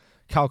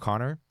 Kyle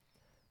Connor,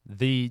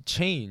 the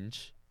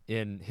change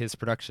in his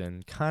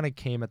production kind of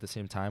came at the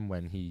same time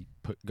when he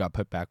got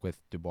put back with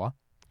Dubois.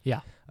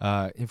 Yeah.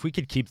 If we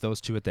could keep those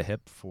two at the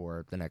hip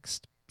for the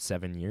next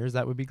 7 years,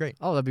 that would be great.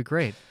 Oh, that'd be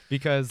great.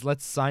 Because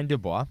let's sign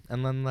Dubois,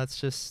 and then let's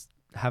just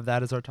have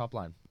that as our top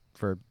line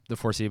for the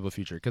foreseeable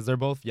future. Because they're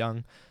both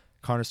young.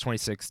 Connor's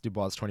 26,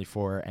 Dubois is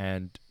 24,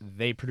 and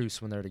they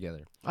produce when they're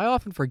together. I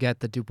often forget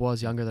that Dubois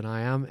is younger than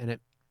I am, and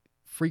it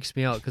freaks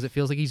me out because it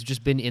feels like he's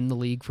just been in the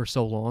league for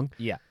so long.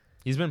 Yeah.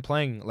 He's been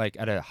playing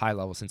at a high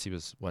level since he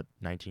was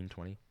 19,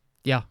 20.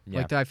 Yeah.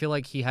 Yeah. I feel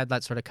like he had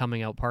that sort of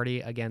coming out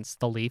party against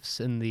the Leafs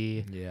in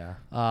the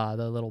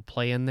little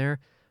play in there.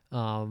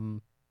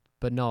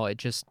 But no,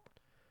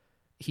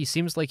 he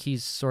seems like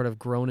he's sort of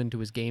grown into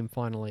his game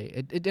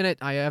finally.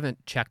 I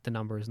haven't checked the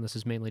numbers, and this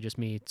is mainly just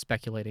me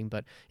speculating,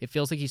 but it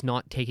feels like he's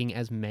not taking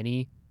as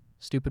many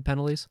stupid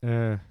penalties.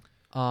 I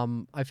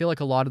feel like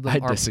a lot of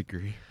them I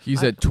disagree.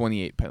 He's at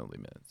 28 penalty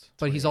minutes.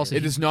 But he's also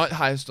It is not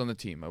highest on the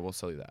team, I will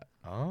tell you that.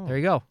 Oh. there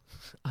you go.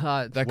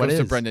 That What goes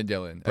to is? Brendan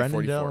Dillon at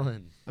Brendan 44.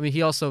 Dillon. I mean,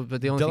 he also,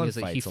 but the only thing Dylan is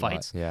that he fights a lot,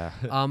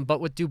 fights. Yeah.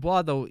 But with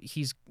Dubois, though,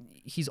 he's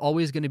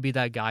always going to be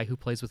that guy who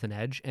plays with an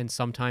edge, and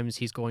sometimes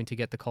he's going to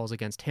get the calls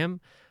against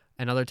him,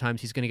 and other times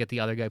he's going to get the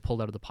other guy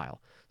pulled out of the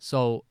pile.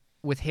 So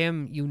with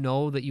him, you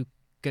know that you're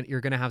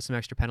going to have some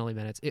extra penalty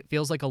minutes. It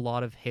feels like a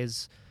lot of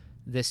his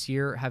this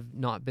year have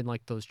not been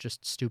like those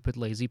just stupid,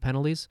 lazy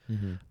penalties.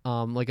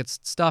 Like it's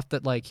stuff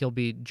that like he'll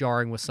be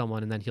jarring with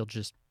someone, and then he'll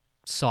just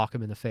sock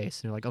him in the face,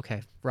 and you're like,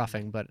 okay,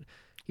 roughing, but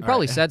he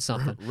probably said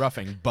something.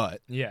 Roughing,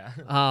 but yeah.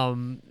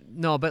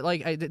 No, but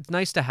like it's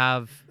nice to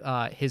have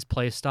his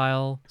play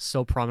style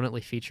so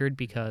prominently featured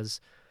because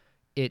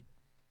it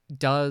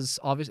does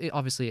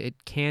obviously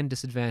it can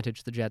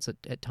disadvantage the Jets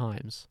at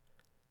times.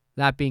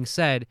 That being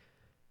said,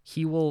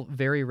 he will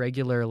very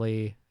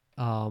regularly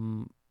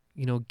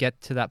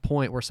get to that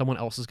point where someone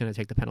else is going to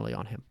take the penalty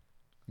on him.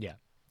 Yeah.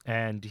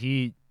 And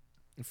he,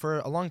 for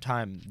a long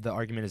time, the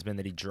argument has been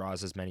that he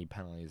draws as many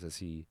penalties as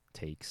he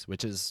takes,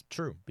 which is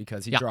true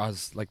because he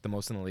draws like the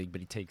most in the league,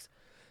 but he takes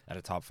at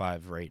a top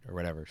 5 rate or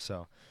whatever.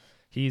 So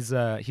he's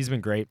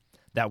been great.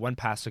 That one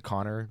pass to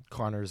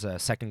Connor's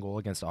second goal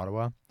against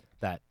Ottawa,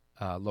 that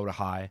low to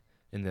high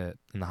in the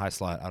high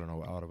slot. I don't know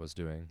what Ottawa's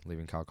doing,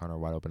 leaving Kyle Connor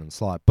wide open in the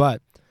slot,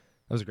 but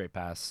that was a great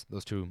pass.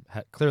 Those two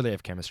clearly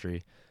have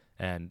chemistry,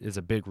 and is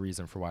a big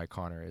reason for why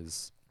Connor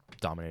is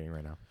dominating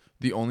right now.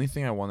 The only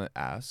thing I want to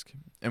ask,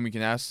 and we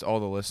can ask all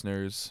the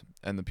listeners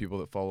and the people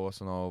that follow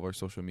us on all of our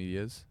social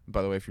medias.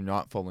 By the way, if you're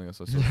not following us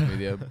on social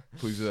media,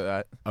 please do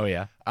that. Oh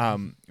yeah.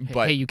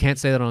 But hey, you can't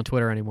say that on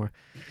Twitter anymore.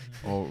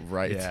 oh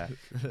right. Yeah.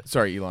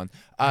 Sorry, Elon.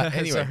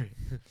 Anyway, Sorry.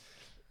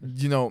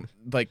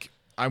 like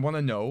I want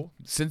to know,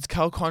 since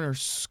Kyle Connor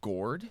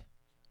scored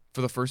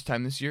for the first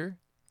time this year,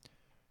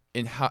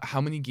 in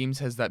how many games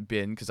has that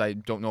been? Because I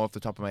don't know off the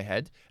top of my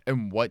head.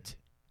 And what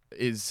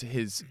is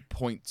his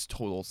points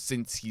total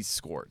since he's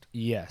scored?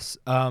 Yes.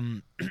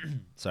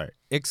 Sorry.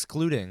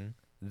 Excluding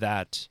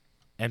that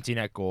empty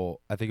net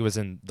goal, I think it was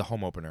in the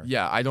home opener.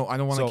 Yeah, I don't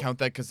want to So, count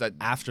that because that.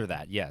 After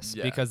that, yes.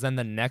 Yeah. Because then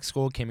the next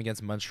goal came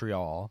against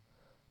Montreal,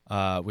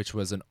 which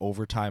was an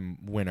overtime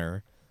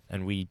winner.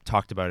 And we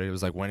talked about it. It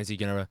was like, when is he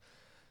going to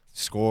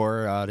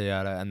score? Yada,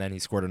 yada. And then he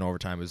scored an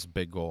overtime. It was a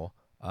big goal.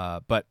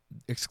 But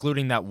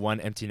excluding that one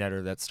empty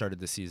netter that started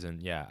the season,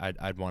 yeah,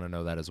 I'd want to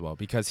know that as well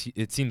because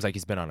it seems like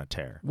he's been on a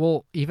tear.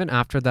 Well, even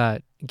after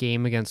that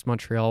game against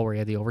Montreal where he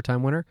had the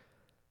overtime winner,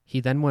 he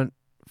then went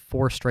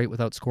 4 straight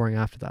without scoring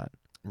after that.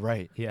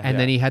 Right. Yeah. And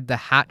then he had the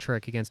hat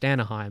trick against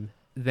Anaheim.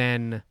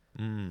 Then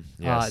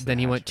then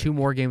he went 2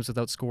 more games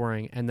without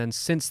scoring, and then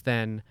since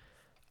then,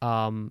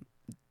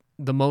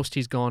 the most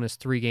he's gone is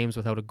 3 games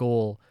without a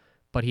goal,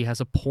 but he has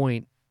a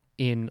point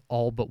in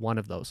all but one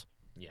of those.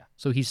 Yeah.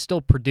 So he's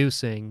still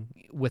producing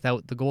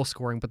without the goal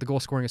scoring, but the goal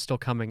scoring is still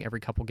coming every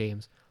couple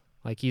games.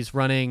 Like he's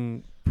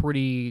running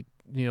pretty,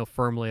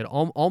 firmly at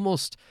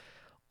almost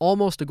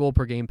a goal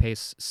per game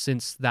pace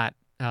since that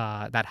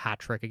hat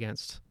trick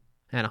against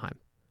Anaheim.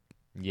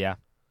 Yeah.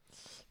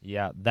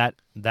 Yeah,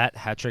 that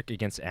hat trick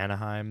against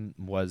Anaheim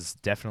was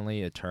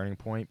definitely a turning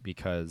point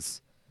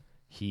because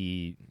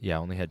he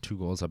only had 2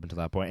 goals up until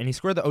that point, and he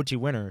scored the OT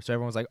winner, so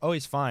everyone was like, oh,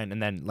 he's fine.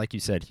 And then, like you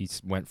said, he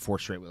went 4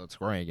 straight without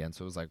scoring again,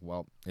 so it was like,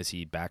 well, is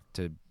he back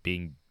to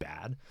being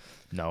bad?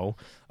 No.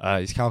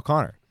 He's Kyle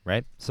Connor,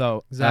 right?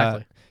 So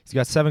Exactly. he's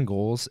got 7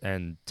 goals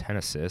and 10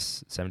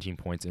 assists, 17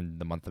 points in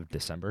the month of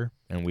December,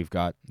 and we've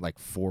got like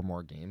 4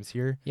 more games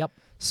here. Yep.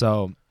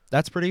 So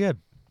that's pretty good.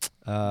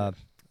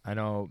 I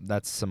know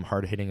that's some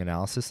hard-hitting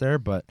analysis there,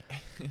 but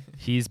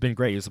he's been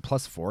great. He was a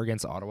 +4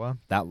 against Ottawa.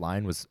 That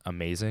line was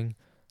amazing.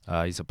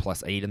 He's a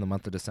 +8 in the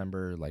month of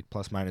December. Like,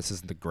 plus-minus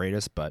isn't the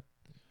greatest, but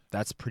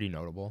that's pretty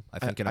notable, I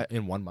think,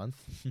 in 1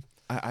 month.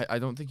 I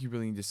don't think you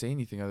really need to say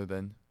anything other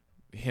than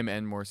him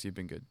and Morrissey have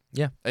been good.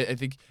 Yeah. I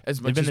think as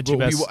They've much been as the 2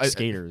 best will,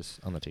 skaters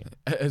on the team.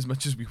 as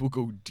much as we will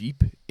go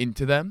deep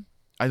into them,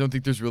 I don't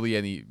think there's really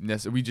any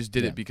we just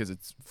did Yeah. it because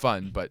it's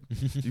fun, but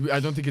I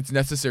don't think it's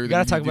necessary. We that got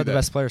we to talk do about the that.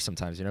 best players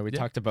sometimes. We Yeah.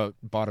 talked about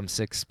bottom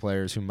 6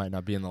 players who might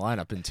not be in the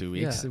lineup in 2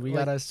 weeks. Yeah, We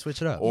like- got to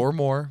switch it up. or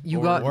more. You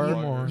or got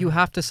more. you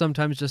have to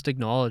sometimes just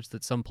acknowledge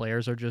that some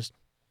players are just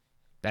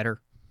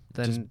better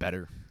than just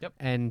better.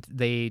 and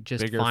they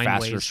just Bigger, find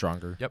faster, ways.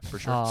 stronger. Yep, for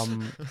sure.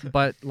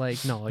 But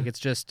like no, like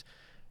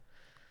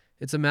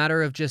it's a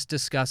matter of just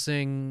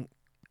discussing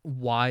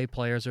why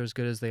players are as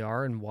good as they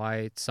are and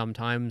why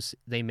sometimes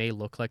they may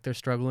look like they're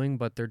struggling,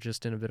 but they're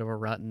just in a bit of a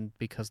rut, and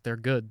because they're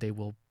good, they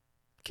will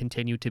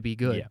continue to be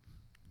good.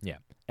 Yeah.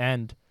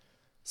 And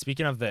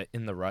speaking of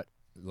in the rut,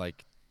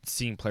 like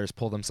seeing players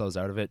pull themselves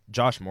out of it,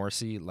 Josh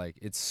Morrissey, like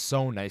it's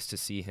so nice to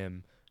see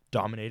him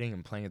dominating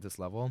and playing at this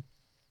level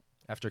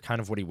after kind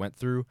of what he went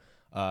through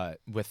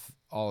with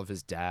all of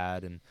his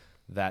dad and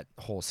that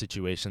whole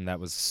situation that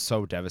was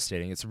so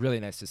devastating. It's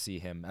really nice to see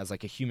him as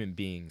like a human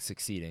being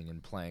succeeding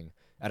and playing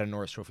at a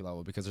Norris Trophy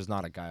level because there's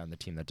not a guy on the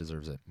team that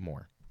deserves it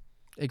more.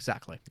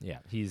 Exactly. Yeah,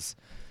 he's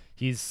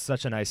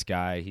such a nice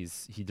guy.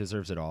 He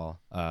deserves it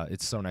all.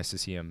 It's so nice to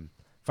see him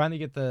finally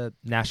get the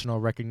national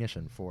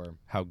recognition for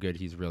how good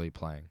he's really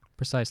playing.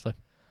 Precisely.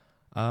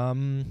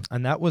 And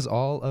that was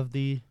all of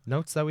the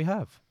notes that we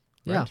have.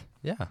 Yeah. right?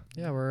 Yeah.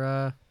 Yeah,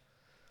 we're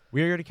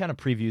We already kind of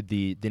previewed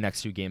the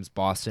next two games,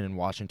 Boston and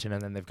Washington,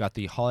 and then they've got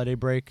the holiday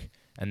break,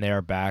 and they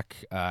are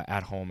back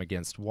at home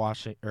against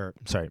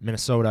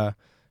Minnesota,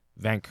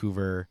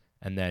 Vancouver,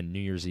 and then New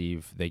Year's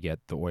Eve they get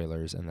the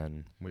Oilers, and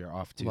then we are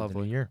off to the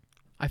new year.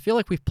 I feel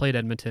like we've played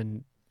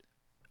Edmonton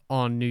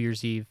on New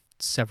Year's Eve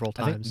several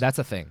I think times. that's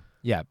a thing.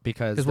 Yeah,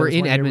 because 'Cause we're there was in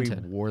one year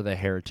Edmonton. We wore the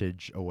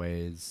Heritage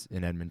Aways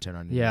in Edmonton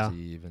on New Yeah.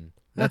 Year's Eve, and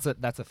that's a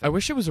thing. I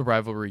wish it was a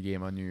rivalry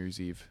game on New Year's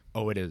Eve.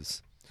 Oh, it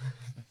is.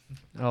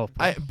 Oh,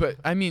 But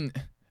I mean,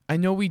 I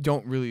know we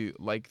don't really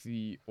like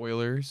the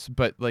Oilers,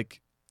 but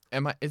like,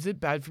 is it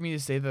bad for me to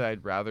say that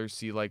I'd rather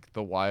see like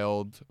the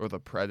Wild or the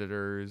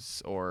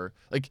Predators or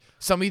like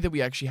somebody that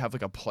we actually have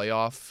like a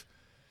playoff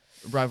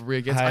rivalry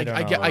against? I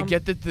don't know. I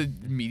get that the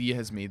media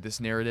has made this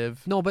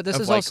narrative. no, but this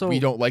of, is like, also we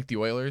don't like the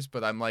Oilers,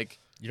 but I'm like,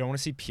 You don't want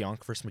to see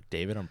Pionk versus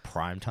McDavid on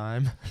prime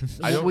time?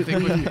 I don't we-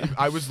 think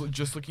I was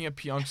just looking at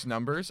Pionk's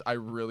numbers. I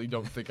really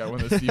don't think I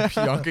want to see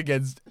Pionk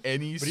against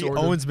any But he sort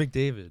of. owns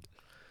McDavid,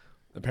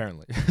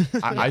 apparently.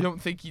 I don't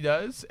think he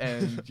does,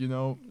 and you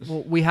know,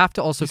 Well, we have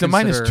to also he's a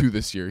consider -2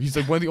 this year. He's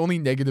like one of the only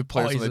negative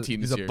players on the team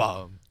he's this a year.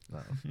 bum.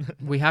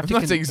 we have I'm to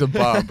not saying he's a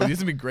bum, but he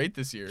hasn't been great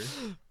this year.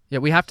 Yeah,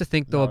 we have to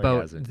think though No, he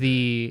about hasn't.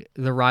 the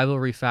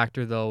rivalry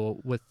factor though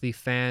with the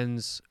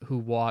fans who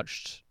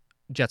watched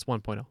Jets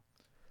 1.0.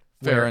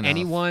 Fair Where enough.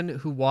 anyone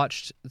who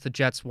watched the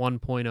Jets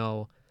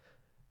 1.0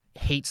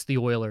 hates the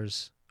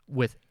Oilers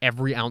with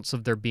every ounce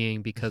of their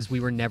being because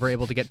we were never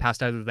able to get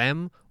past either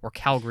them or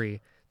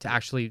Calgary to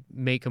actually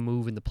make a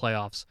move in the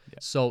playoffs. Yeah.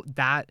 So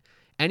that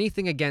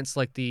anything against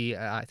like the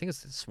I think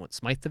it's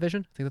Smythe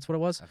division. I think that's what it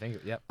was. I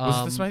think, yep.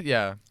 Was this my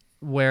yeah?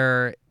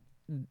 Where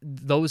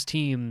those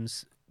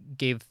teams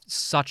gave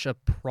such a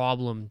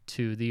problem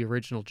to the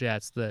original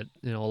Jets that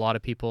a lot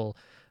of people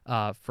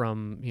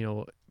from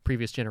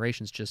previous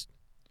generations just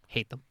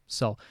hate them.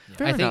 So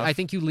Fair I enough.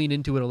 think you lean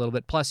into it a little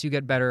bit. Plus, you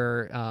get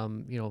better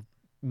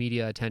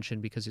media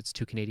attention because it's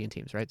two Canadian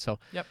teams, right? So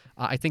Yep.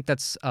 I think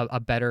that's a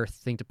better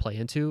thing to play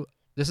into.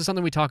 This is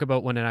something we talk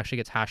about when it actually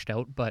gets hashed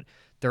out, but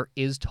there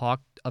is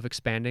talk of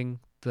expanding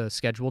the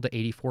schedule to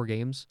 84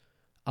 games,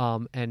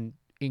 and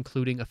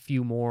including a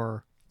few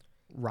more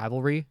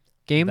rivalry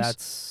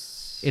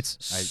games. It's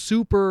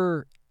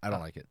super. I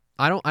don't like it.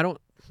 I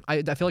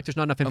feel like there's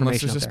not enough Unless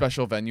information there's a out there.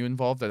 special venue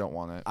involved, I don't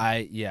want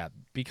it. Yeah,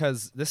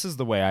 because this is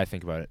the way I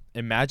think about it.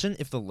 Imagine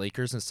if the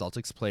Lakers and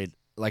Celtics played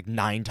like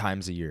 9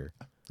 times a year.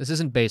 This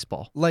isn't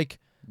baseball. Like,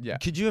 Yeah.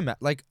 could you imagine?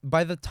 Like,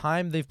 by the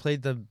time they've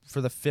played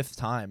for the 5th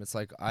time, it's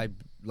like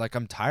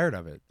I'm tired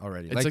of it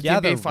already. It's like like the yeah,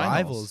 NBA they're finals.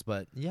 rivals,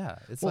 but yeah,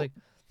 it's Well, like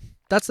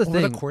That's the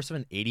over thing. the course of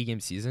an 80-game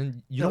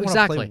season, you No, don't want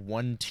to play exactly.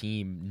 one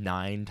team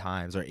 9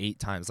 times or 8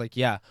 times. Like,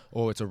 yeah,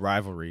 it's a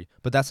rivalry,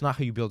 but that's not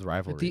how you build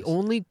rivalries. The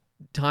only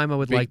time I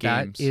would Big like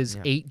games. that is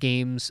Yeah. 8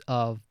 games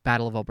of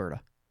Battle of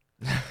Alberta.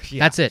 Yeah.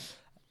 That's it.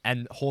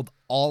 And hold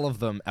all of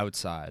them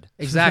outside.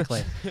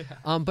 Exactly.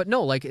 But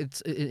no, like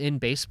it's in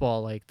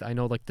baseball. Like I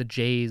know, like the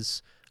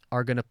Jays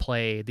are gonna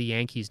play the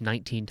Yankees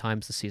 19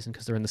 times this season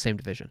because they're in the same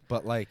division.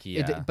 But like,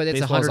 yeah, but it's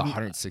baseball's 100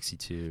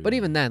 162. But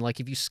even then, like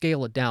if you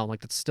scale it down,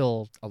 like that's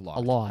still a lot. a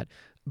lot.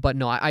 But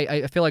no,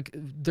 I feel like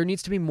there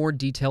needs to be more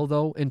detail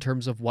though in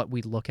terms of what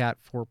we look at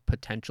for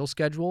potential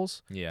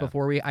schedules Yeah.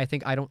 before we. I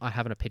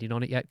have an opinion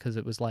on it yet because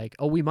it was like,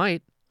 oh, we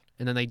might,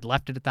 and then they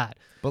left it at that.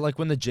 But like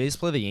when the Jays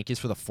play the Yankees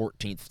for the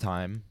 14th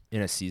time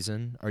in a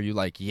season, are you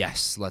like,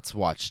 yes, let's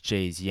watch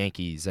Jays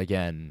Yankees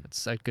again?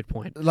 That's a good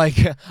point. Like,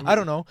 I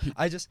don't know.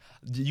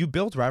 You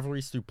build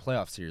rivalries through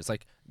playoff series.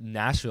 Like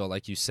Nashville,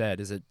 like you said,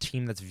 is a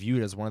team that's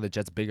viewed as one of the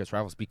Jets' biggest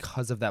rivals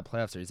because of that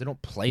playoff series. They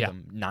don't play Yeah.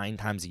 them 9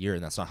 times a year,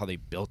 and that's not how they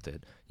built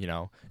it.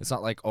 It's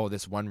not like,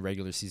 this one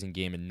regular season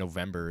game in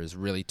November is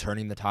really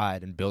turning the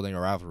tide and building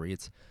a rivalry.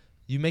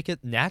 You make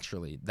it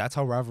naturally. That's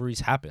how rivalries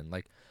happen.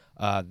 Like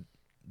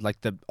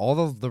all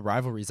of the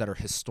rivalries that are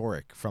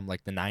historic from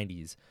like the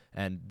 90s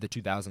and the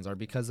 2000s are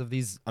because of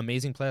these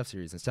amazing playoff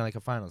series and Stanley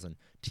Cup Finals and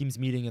teams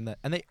meeting and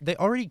they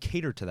already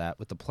cater to that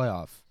with the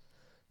playoff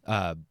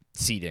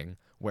seeding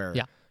where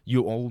Yeah.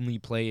 you only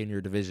play in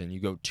your division. You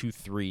go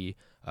 2-3.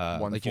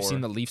 Like you've 1-4.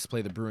 seen the Leafs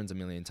play the Bruins a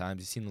million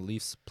times. You've seen the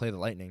Leafs play the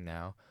Lightning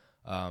now.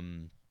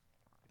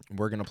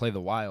 We're gonna play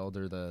the Wild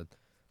or the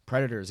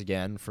Predators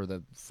again for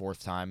the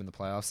 4th time in the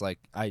playoffs. Like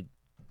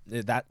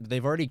that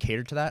they've already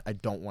catered to that. I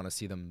don't want to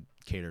see them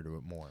cater to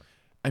it more.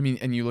 I mean,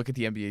 and you look at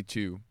the NBA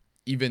too.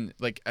 Even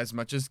like as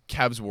much as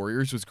Cavs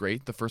Warriors was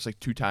great the first like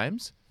 2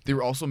 times, they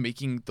were also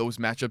making those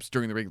matchups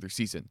during the regular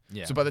season.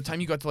 Yeah. So by the time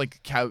you got to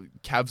like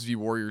Cavs v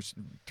Warriors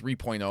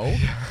 3.0,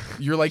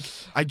 you're like,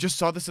 I just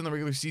saw this in the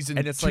regular season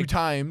And it's 2 like-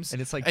 times,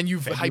 and it's like and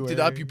you've hyped it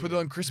up. You put it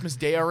February. on Christmas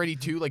Day already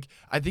too. Like,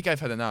 I think I've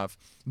had enough.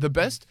 The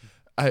best.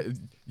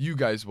 You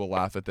guys will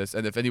laugh at this,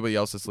 and if anybody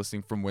else that's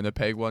listening from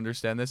Winnipeg will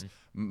understand this.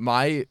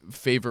 My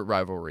favorite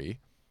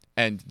rivalry,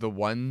 and the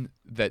one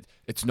that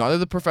it's not at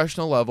the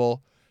professional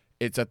level,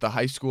 it's at the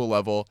high school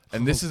level,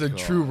 and this is a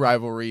true God.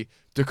 rivalry: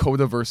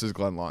 Dakota versus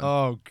Glenlawn.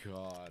 Oh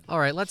God. All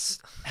right, let's.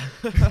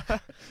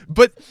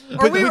 But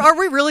Are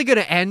we really going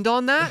to end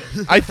on that?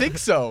 I think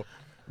so.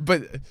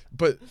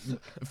 but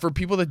for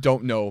people that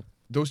don't know,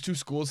 those two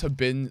schools have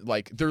been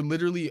like they're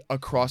literally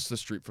across the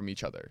street from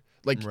each other.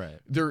 Like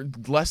they're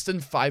less than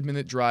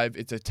 5-minute drive.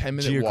 It's a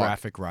 10-minute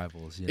geographic walk.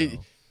 rivals. You know.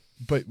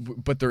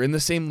 But they're in the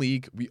same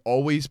league. We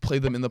always play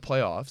them in the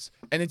playoffs,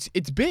 and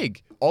it's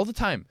big all the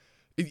time.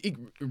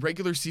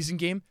 Regular season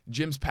game,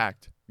 gym's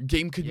packed.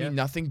 Game could mean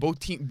nothing. Both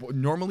teams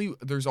normally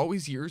there's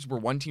always years where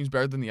one team's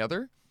better than the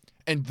other,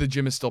 and the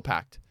gym is still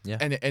packed. Yeah.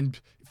 And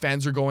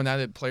fans are going at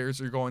it, players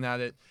are going at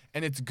it,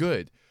 and it's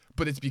good.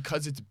 But it's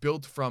because it's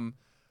built from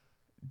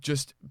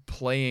just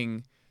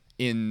playing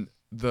in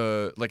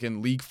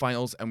in league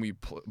finals, and we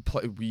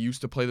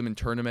used to play them in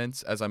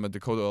tournaments. As I'm a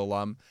Dakota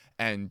alum,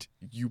 and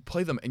you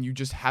play them, and you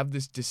just have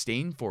this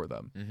disdain for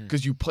them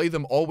because you play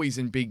them always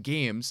in big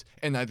games,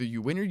 and either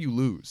you win or you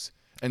lose.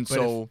 And but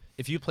so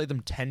if you play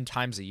them 10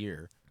 times a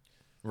year,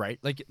 right?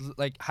 Like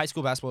high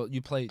school basketball,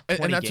 you play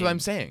 20 and that's games. what I'm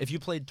saying. If you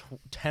played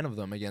 10 of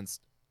them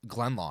against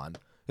Glenlawn,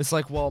 it's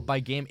like, well, by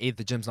game 8,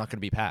 the gym's not going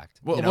to be packed.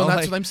 Well, you know?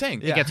 That's what I'm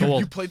saying. It gets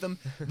old. You play them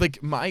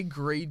like my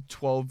grade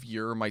 12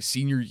 year, my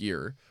senior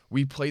year.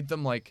 We played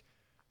them like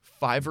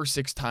 5 or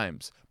 6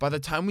 times. By the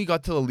time we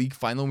got to the league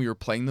final, and we were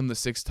playing them the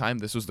 6th time.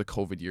 This was the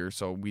COVID year,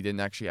 so we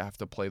didn't actually have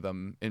to play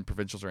them in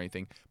provincials or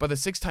anything. By the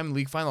 6th time in the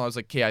league final, I was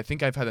like, okay, I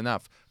think I've had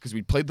enough because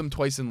we played them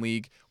twice in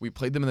league. We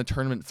played them in the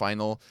tournament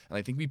final, and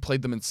I think we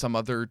played them in some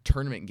other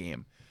tournament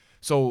game.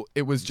 So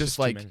it was just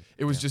like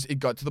it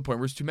got to the point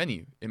where it's too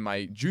many. In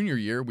my junior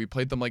year, we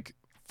played them like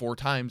 4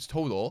 times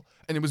total,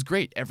 and it was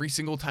great. Every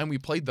single time we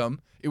played them,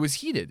 it was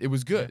heated. It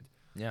was good.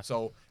 Yeah.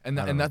 So and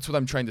that's what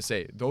I'm trying to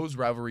say. Those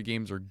rivalry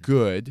games are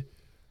good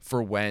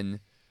for when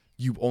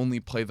you only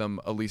play them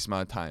a least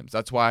amount of times.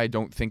 That's why I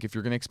don't think if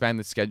you're going to expand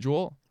the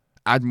schedule,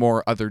 add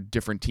more other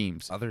different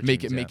teams.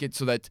 Make it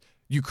so that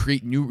you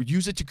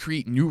use it to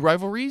create new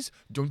rivalries.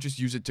 Don't just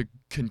use it to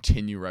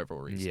continue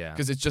rivalries. Yeah.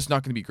 Because it's just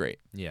not going to be great.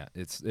 Yeah,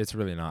 it's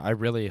really not. I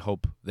really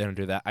hope they don't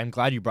do that. I'm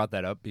glad you brought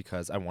that up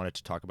because I wanted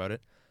to talk about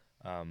it.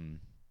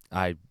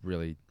 I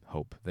really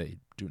hope they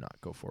do not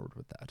go forward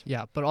with that.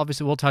 Yeah, but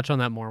obviously we'll touch on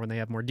that more when they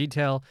have more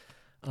detail.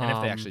 And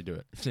if they actually do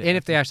it. And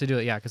if they actually do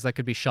it, yeah, because that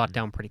could be shot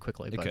down pretty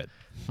quickly. It could.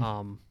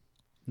 No,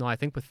 I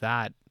think with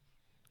that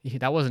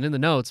wasn't in the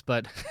notes,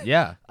 but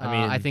yeah, I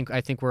mean, I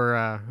think we're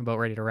about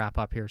ready to wrap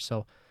up here.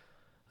 So,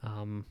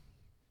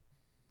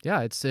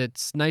 yeah,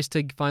 it's nice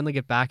to finally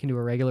get back into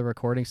a regular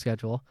recording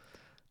schedule.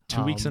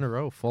 2 weeks in a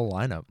row, full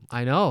lineup.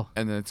 I know.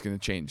 And then it's going to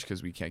change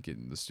because we can't get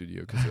in the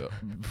studio because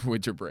of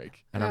winter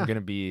break. And I'm going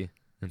to be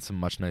in some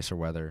much nicer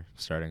weather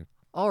starting.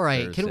 All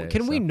right, Thursday,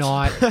 can we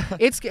not?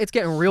 It's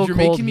getting real You're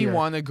cold making me here.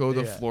 want to go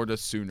to Florida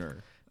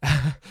sooner.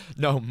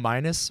 No,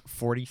 minus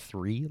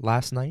 43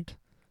 last night.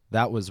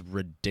 That was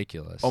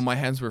ridiculous. Oh, my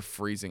hands were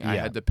freezing. I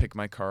Yeah. had to pick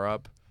my car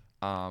up,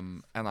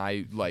 and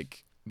I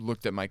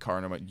looked at my car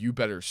and I went, "You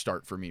better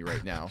start for me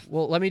right now."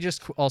 Well, let me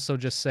just also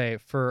say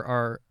for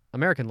our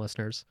American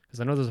listeners, because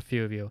I know there's a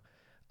few of you,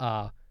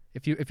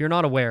 if you're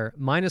not aware,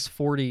 minus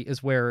 40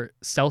 is where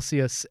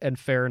Celsius and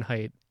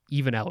Fahrenheit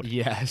even out.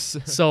 Yes.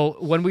 So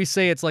when we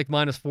say it's like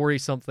minus 40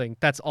 something,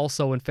 that's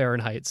also in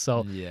Fahrenheit.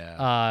 So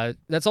yeah.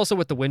 that's also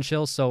with the wind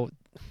chill. So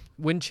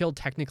wind chill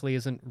technically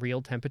isn't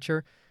real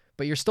temperature,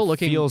 but you're still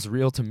looking. Feels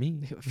real to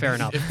me. Fair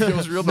enough. It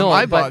feels real to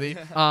my body.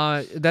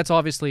 That's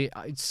obviously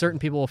certain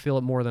people will feel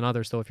it more than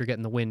others, though, if you're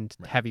getting the wind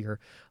heavier.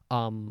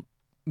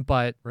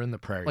 But we're in the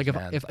prairies, like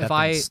man. if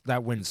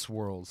that wind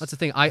swirls. That's the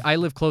thing. I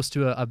live close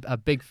to a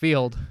big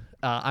field.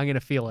 I'm gonna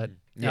feel it.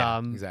 Yeah,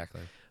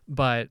 exactly.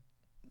 But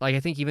like I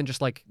think even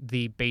just like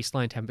the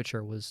baseline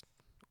temperature was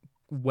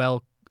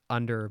well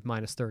under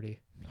minus 30.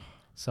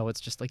 So it's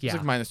just like It's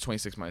like minus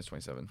 26, minus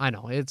 27. I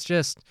know. It's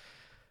just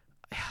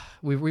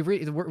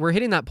we're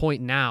hitting that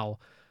point now.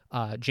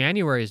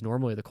 January is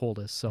normally the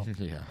coldest. So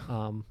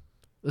yeah.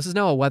 This is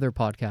now a weather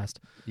podcast.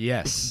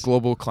 Yes.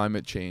 Global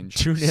climate change.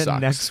 Tune in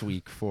sucks. next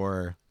week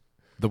for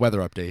the weather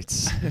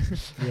updates.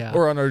 Yeah.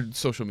 Or on our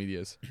social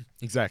medias.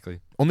 Exactly.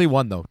 Only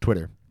one though.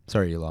 Twitter.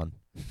 Sorry, Elon.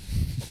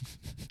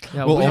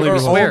 Yeah, We'll we only We're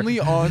swear. only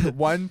on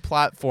one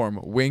platform.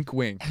 Wink,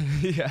 wink.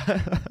 Yeah.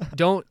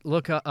 Don't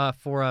look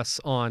for us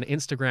on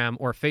Instagram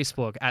or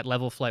Facebook at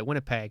Level Flight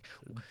Winnipeg.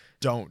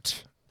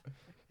 Don't.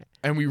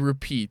 And we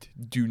repeat,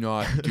 do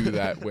not do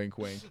that. Wink,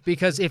 wink.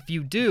 Because if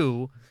you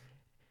do,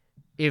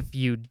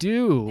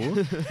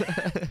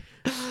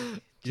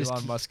 just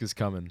Elon Musk is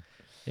coming.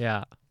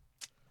 yeah.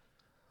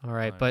 All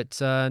right, Fine.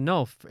 but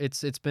no,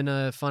 it's been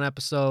a fun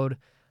episode.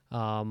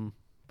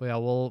 But yeah,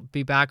 we'll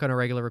be back on a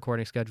regular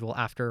recording schedule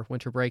after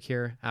winter break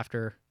here,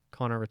 after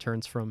Connor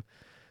returns from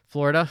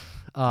Florida.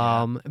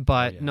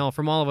 But no,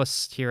 from all of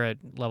us here at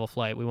Level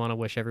Flight, we want to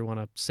wish everyone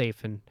a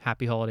safe and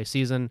happy holiday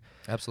season.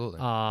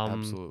 Absolutely.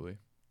 Absolutely.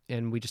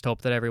 And we just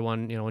hope that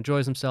everyone,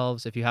 enjoys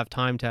themselves. If you have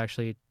time to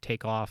actually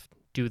take off,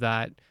 do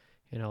that.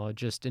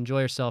 Just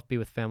enjoy yourself, be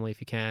with family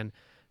if you can.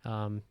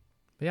 But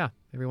yeah,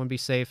 everyone be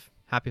safe.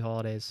 Happy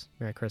holidays.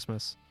 Merry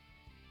Christmas.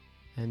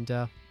 And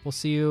we'll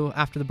see you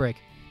after the break.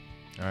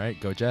 All right.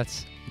 Go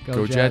Jets.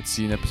 Go Jets.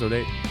 See you in episode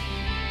 8.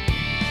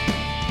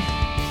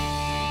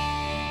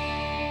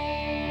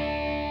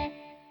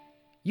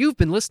 You've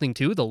been listening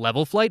to the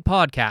Level Flight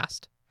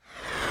Podcast.